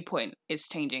viewpoint is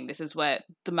changing. This is where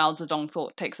the Mao Zedong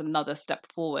thought takes another step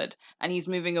forward, and he's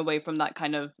moving away from that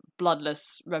kind of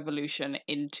bloodless revolution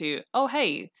into, oh,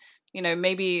 hey,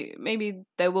 maybe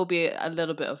there will be a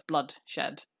little bit of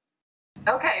bloodshed.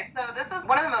 Okay, so this is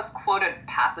one of the most quoted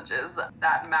passages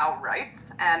that Mao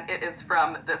writes, and it is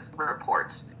from this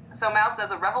report. So Mao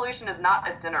says, a revolution is not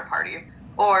a dinner party,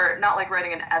 or not like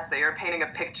writing an essay or painting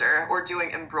a picture or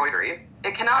doing embroidery.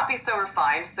 It cannot be so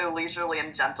refined, so leisurely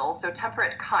and gentle, so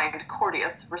temperate, kind,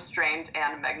 courteous, restrained,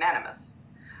 and magnanimous.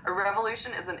 A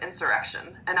revolution is an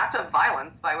insurrection, an act of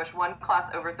violence by which one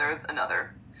class overthrows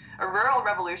another. A rural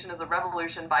revolution is a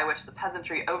revolution by which the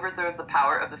peasantry overthrows the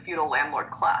power of the feudal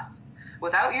landlord class.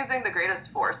 Without using the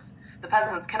greatest force, the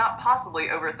peasants cannot possibly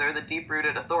overthrow the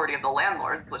deep-rooted authority of the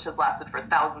landlords, which has lasted for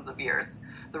thousands of years.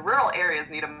 The rural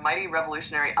areas need a mighty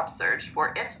revolutionary upsurge,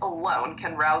 for it alone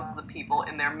can rouse the people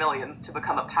in their millions to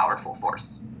become a powerful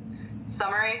force.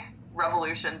 Summary: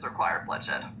 revolutions require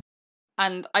bloodshed.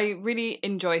 And I really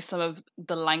enjoy some of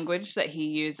the language that he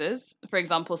uses. For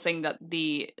example, saying that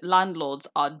the landlords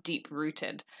are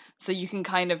deep-rooted. So you can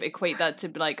kind of equate that to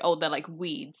be like, oh, they're like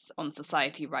weeds on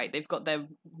society, right? They've got their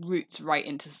roots right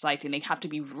into society and they have to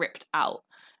be ripped out.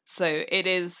 So it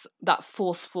is that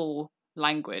forceful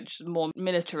language, more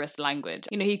militarist language.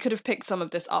 He could have picked some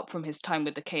of this up from his time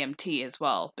with the KMT as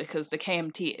well, because the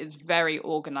KMT is very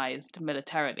organized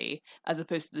militarily, as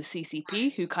opposed to the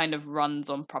CCP, who kind of runs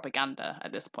on propaganda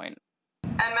at this point.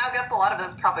 And Mao gets a lot of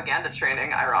his propaganda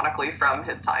training, ironically, from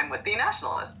his time with the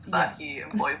nationalists that he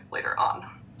employs later on.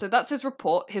 So that's his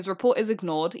report. His report is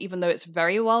ignored, even though it's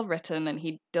very well written and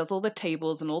he does all the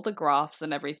tables and all the graphs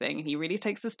and everything. He really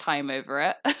takes his time over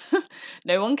it.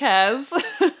 No one cares.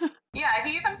 Yeah,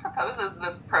 he even proposes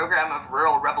this program of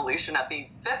rural revolution at the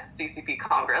 5th CCP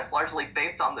Congress, largely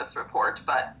based on this report,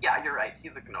 but yeah, you're right,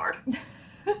 he's ignored.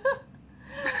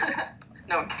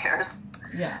 No one cares.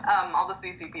 Yeah. All the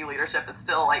CCP leadership is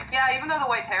still like, yeah, even though the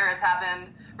White Terror has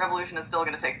happened, revolution is still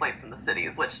going to take place in the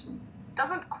cities, which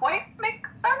doesn't quite make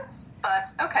sense,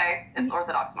 but okay, it's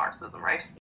orthodox Marxism, right?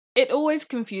 It always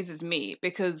confuses me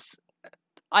because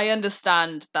I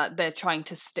understand that they're trying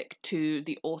to stick to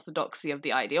the orthodoxy of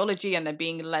the ideology and they're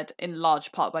being led in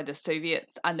large part by the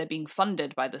Soviets and they're being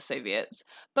funded by the Soviets.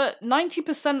 But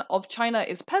 90% of China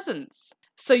is peasants.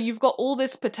 So you've got all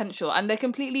this potential and they're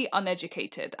completely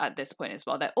uneducated at this point as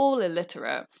well. They're all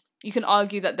illiterate. You can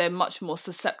argue that they're much more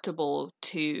susceptible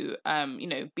to,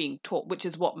 being taught, which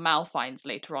is what Mao finds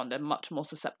later on. They're much more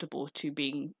susceptible to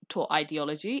being taught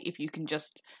ideology if you can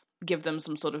just give them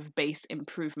some sort of base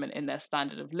improvement in their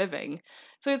standard of living.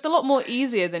 So it's a lot more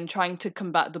easier than trying to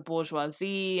combat the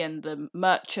bourgeoisie and the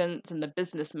merchants and the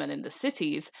businessmen in the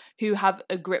cities who have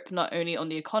a grip not only on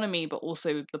the economy but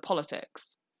also the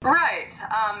politics. Right.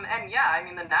 And yeah, I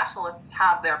mean, the nationalists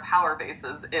have their power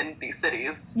bases in these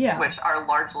cities, which are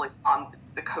largely on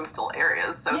the coastal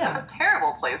areas. So it's a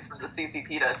terrible place for the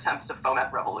CCP to attempt to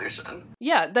foment revolution.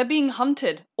 Yeah, they're being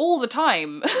hunted all the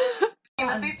time. The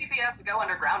CCP has to go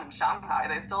underground in Shanghai.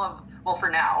 They still have, well, for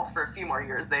now, for a few more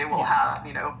years, they will have,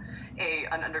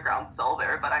 an underground cell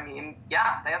there. But I mean, they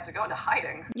have to go into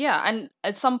hiding. Yeah, and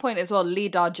at some point as well, Li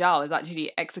Dajiao is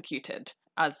actually executed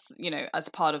as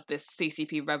part of this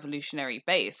CCP revolutionary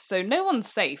base. So no one's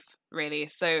safe, really.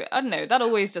 So I don't know, that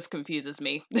always just confuses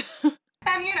me.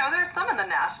 And, there's some of the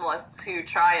nationalists who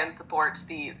try and support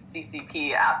the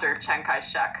CCP after Chiang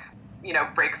Kai-shek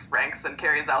breaks ranks and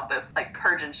carries out this,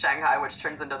 purge in Shanghai, which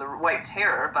turns into the White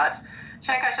Terror, but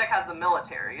Chiang Kai-shek has the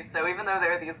military, so even though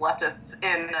there are these leftists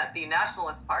in the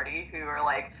Nationalist Party who are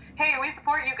like, hey, we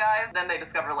support you guys, then they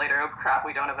discover later, oh crap,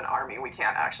 we don't have an army, we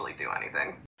can't actually do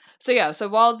anything. So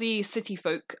while the city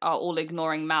folk are all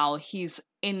ignoring Mao, he's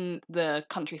in the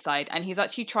countryside and he's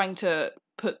actually trying to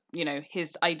put,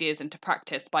 his ideas into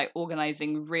practice by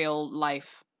organizing real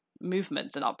life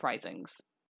movements and uprisings.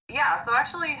 Yeah, so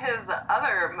actually his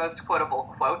other most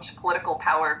quotable quote, political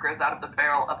power grows out of the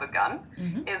barrel of a gun,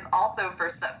 is also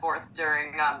first set forth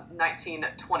during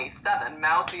 1927.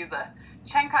 Mao sees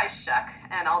Chiang Kai-shek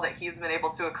and all that he's been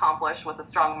able to accomplish with a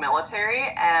strong military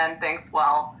and thinks,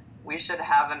 well, we should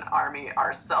have an army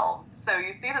ourselves. So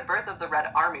you see the birth of the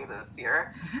Red Army this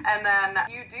year. And then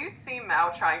you do see Mao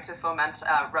trying to foment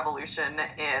a revolution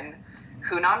in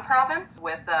Hunan province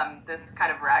with this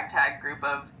kind of ragtag group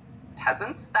of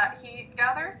peasants that he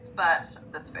gathers, but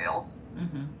this fails.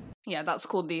 Yeah, that's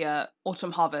called the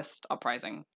Autumn Harvest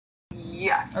Uprising.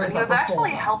 Yes, and he was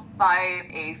actually helped by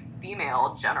a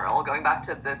female general, going back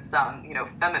to this,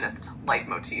 feminist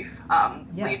leitmotif.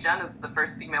 Li Zhen is the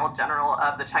first female general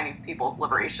of the Chinese People's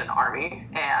Liberation Army,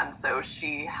 and so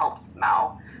she helps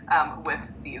Mao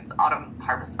with these autumn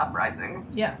harvest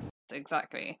uprisings. Yes.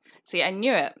 Exactly. See, I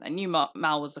knew it. I knew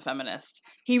Mao was a feminist.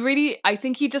 I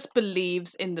think he just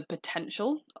believes in the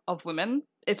potential of women.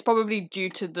 It's probably due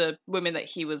to the women that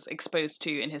he was exposed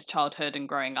to in his childhood and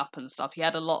growing up and stuff. He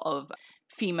had a lot of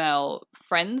female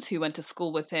friends who went to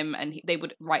school with him and they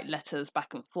would write letters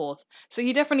back and forth. So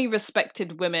he definitely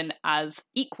respected women as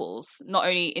equals, not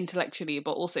only intellectually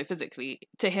but also physically.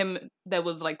 To him, there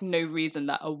was no reason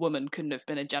that a woman couldn't have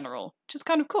been a general, which is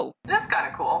kind of cool. It is kind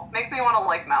of cool. Makes me want to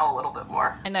like Mao a little bit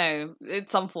more. I know,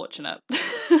 it's unfortunate.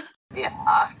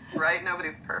 Yeah, right?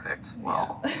 Nobody's perfect.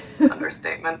 Well, it's an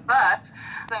understatement. But,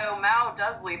 so Mao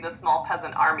does lead this small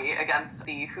peasant army against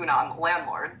the Hunan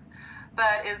landlords,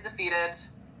 but is defeated,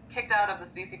 kicked out of the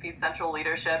CCP's central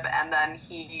leadership, and then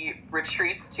he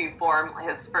retreats to form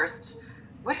his first,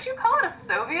 would you call it a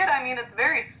Soviet? I mean, it's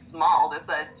very small, this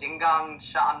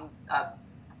Jinggangshan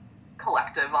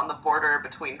collective on the border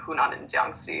between Hunan and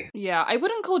Jiangxi. Yeah, I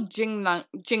wouldn't call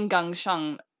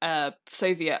Jinggangshan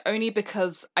Soviet, only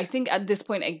because I think at this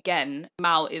point again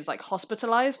Mao is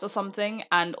hospitalized or something,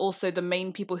 and also the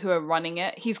main people who are running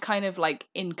it, he's kind of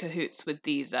in cahoots with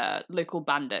these local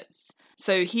bandits.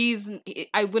 So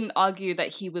I wouldn't argue that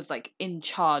he was in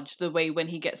charge the way when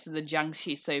he gets to the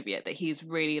Jiangxi Soviet, that he's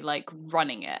really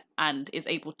running it and is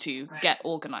able to get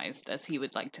organized, as he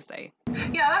would like to say.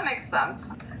 Yeah, that makes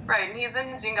sense. Right, and he's in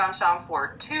Jinggangshan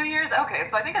for 2 years. Okay,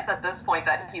 so I think it's at this point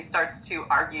that he starts to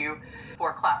argue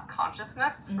for class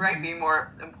consciousness, right, being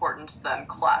more important than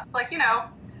class.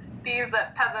 These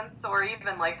peasants, or even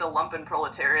the lumpen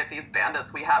proletariat, these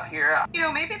bandits we have here,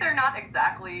 maybe they're not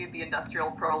exactly the industrial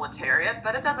proletariat,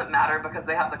 but it doesn't matter because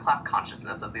they have the class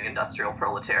consciousness of the industrial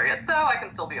proletariat, so I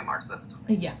can still be a Marxist.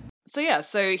 Yeah.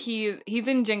 So he's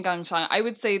in Jinggangshan. I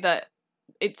would say that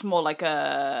it's more like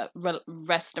a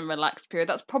rest and relax period.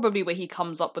 That's probably where he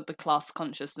comes up with the class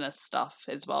consciousness stuff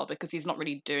as well, because he's not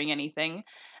really doing anything.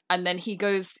 And then he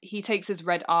takes his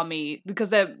Red Army, because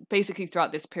they're basically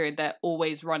throughout this period, they're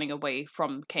always running away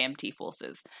from KMT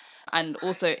forces. And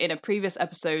also in a previous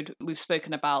episode, we've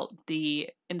spoken about the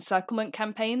encirclement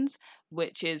campaigns,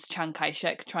 which is Chiang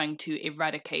Kai-shek trying to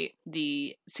eradicate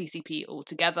the CCP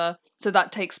altogether. So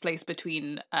that takes place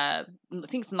between, I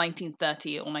think it's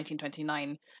 1930 or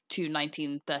 1929 to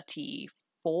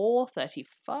 1934,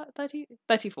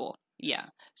 34. Yeah.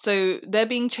 So they're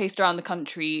being chased around the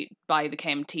country by the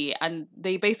KMT, and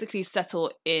they basically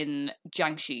settle in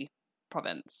Jiangxi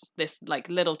province, this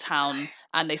little town,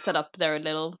 and they set up their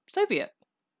little Soviet.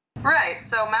 Right,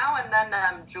 so Mao and then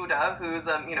Zhuda, who's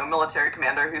a military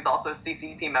commander who's also a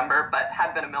CCP member, but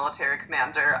had been a military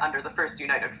commander under the First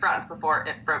United Front before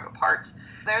it broke apart.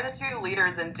 They're the two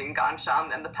leaders in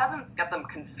Jinggangshan, and the peasants get them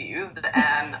confused,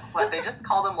 and they just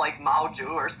call them Maoju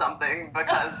or something,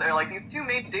 because they're these two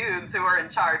main dudes who are in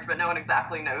charge, but no one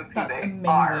exactly knows who they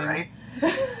are, right?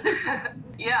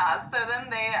 Yeah, so then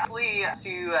they flee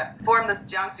to form this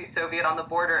Jiangxi Soviet on the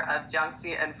border of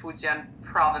Jiangxi and Fujian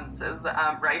provinces,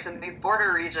 right? And these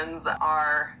border regions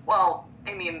are,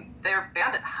 they're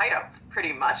bandit hideouts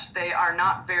pretty much. They are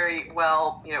not very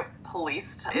well,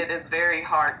 policed. It is very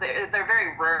hard. They're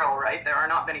very rural, right? There are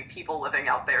not many people living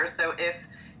out there. So if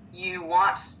you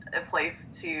want a place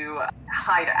to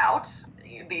hide out,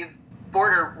 these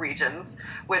border regions,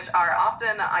 which are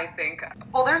often, I think,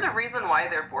 there's a reason why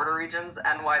they're border regions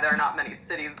and why there are not many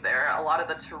cities there. A lot of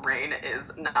the terrain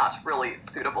is not really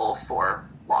suitable for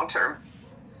long-term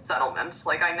settlement.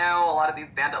 I know a lot of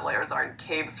these bandit lairs are in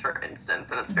caves, for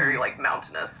instance, and it's very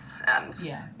mountainous and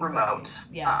remote.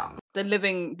 Exactly. Yeah. They're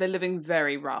living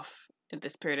very rough at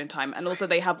this period in time, and also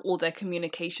they have all their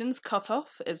communications cut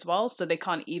off as well, so they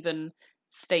can't even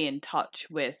stay in touch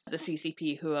with the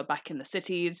CCP who are back in the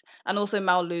cities. And also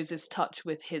Mao loses touch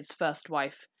with his first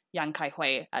wife, Yang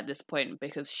Kai-hui, at this point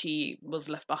because she was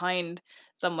left behind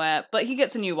somewhere. But he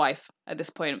gets a new wife at this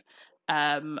point.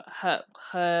 Ji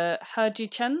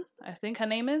Chen, I think her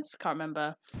name is. Can't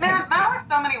remember. Man, Mao has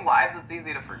so many wives, it's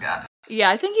easy to forget. Yeah,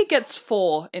 I think he gets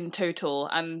 4 in total,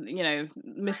 and,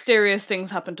 mysterious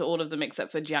things happen to all of them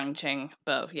except for Jiang Qing.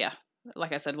 But yeah,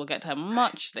 like I said, we'll get to her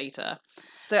much later.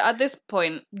 So at this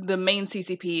point, the main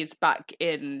CCP is back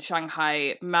in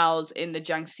Shanghai, Mao's in the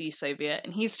Jiangxi Soviet,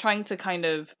 and he's trying to kind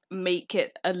of make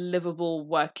it a livable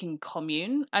working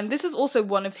commune. And this is also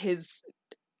one of his,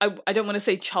 I don't want to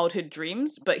say childhood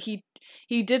dreams, but he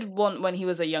did want, when he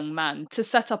was a young man, to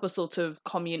set up a sort of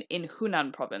commune in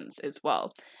Hunan province as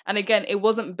well. And again, it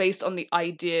wasn't based on the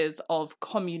ideas of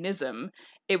communism.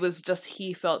 It was just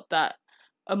he felt that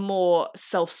a more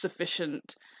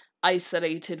self-sufficient,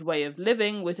 isolated way of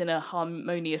living within a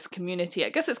harmonious community. I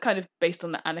guess it's kind of based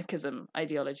on the anarchism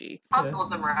ideology.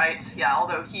 Populism, right? Yeah,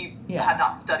 although he had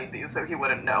not studied these, so he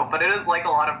wouldn't know. But it is like a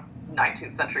lot of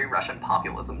 19th century Russian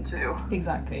populism too.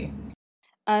 Exactly.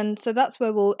 And so that's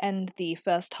where we'll end the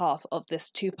first half of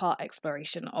this 2-part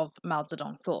exploration of Mao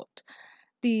Zedong thought.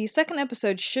 The second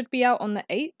episode should be out on the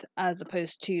 8th as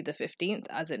opposed to the 15th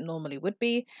as it normally would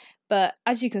be, but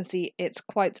as you can see it's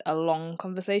quite a long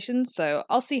conversation, so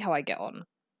I'll see how I get on.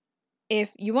 If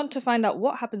you want to find out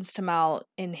what happens to Mao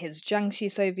in his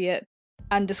Jiangxi Soviet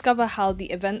and discover how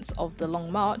the events of the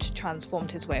Long March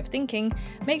transformed his way of thinking,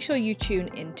 make sure you tune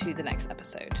into the next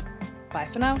episode. Bye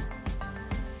for now.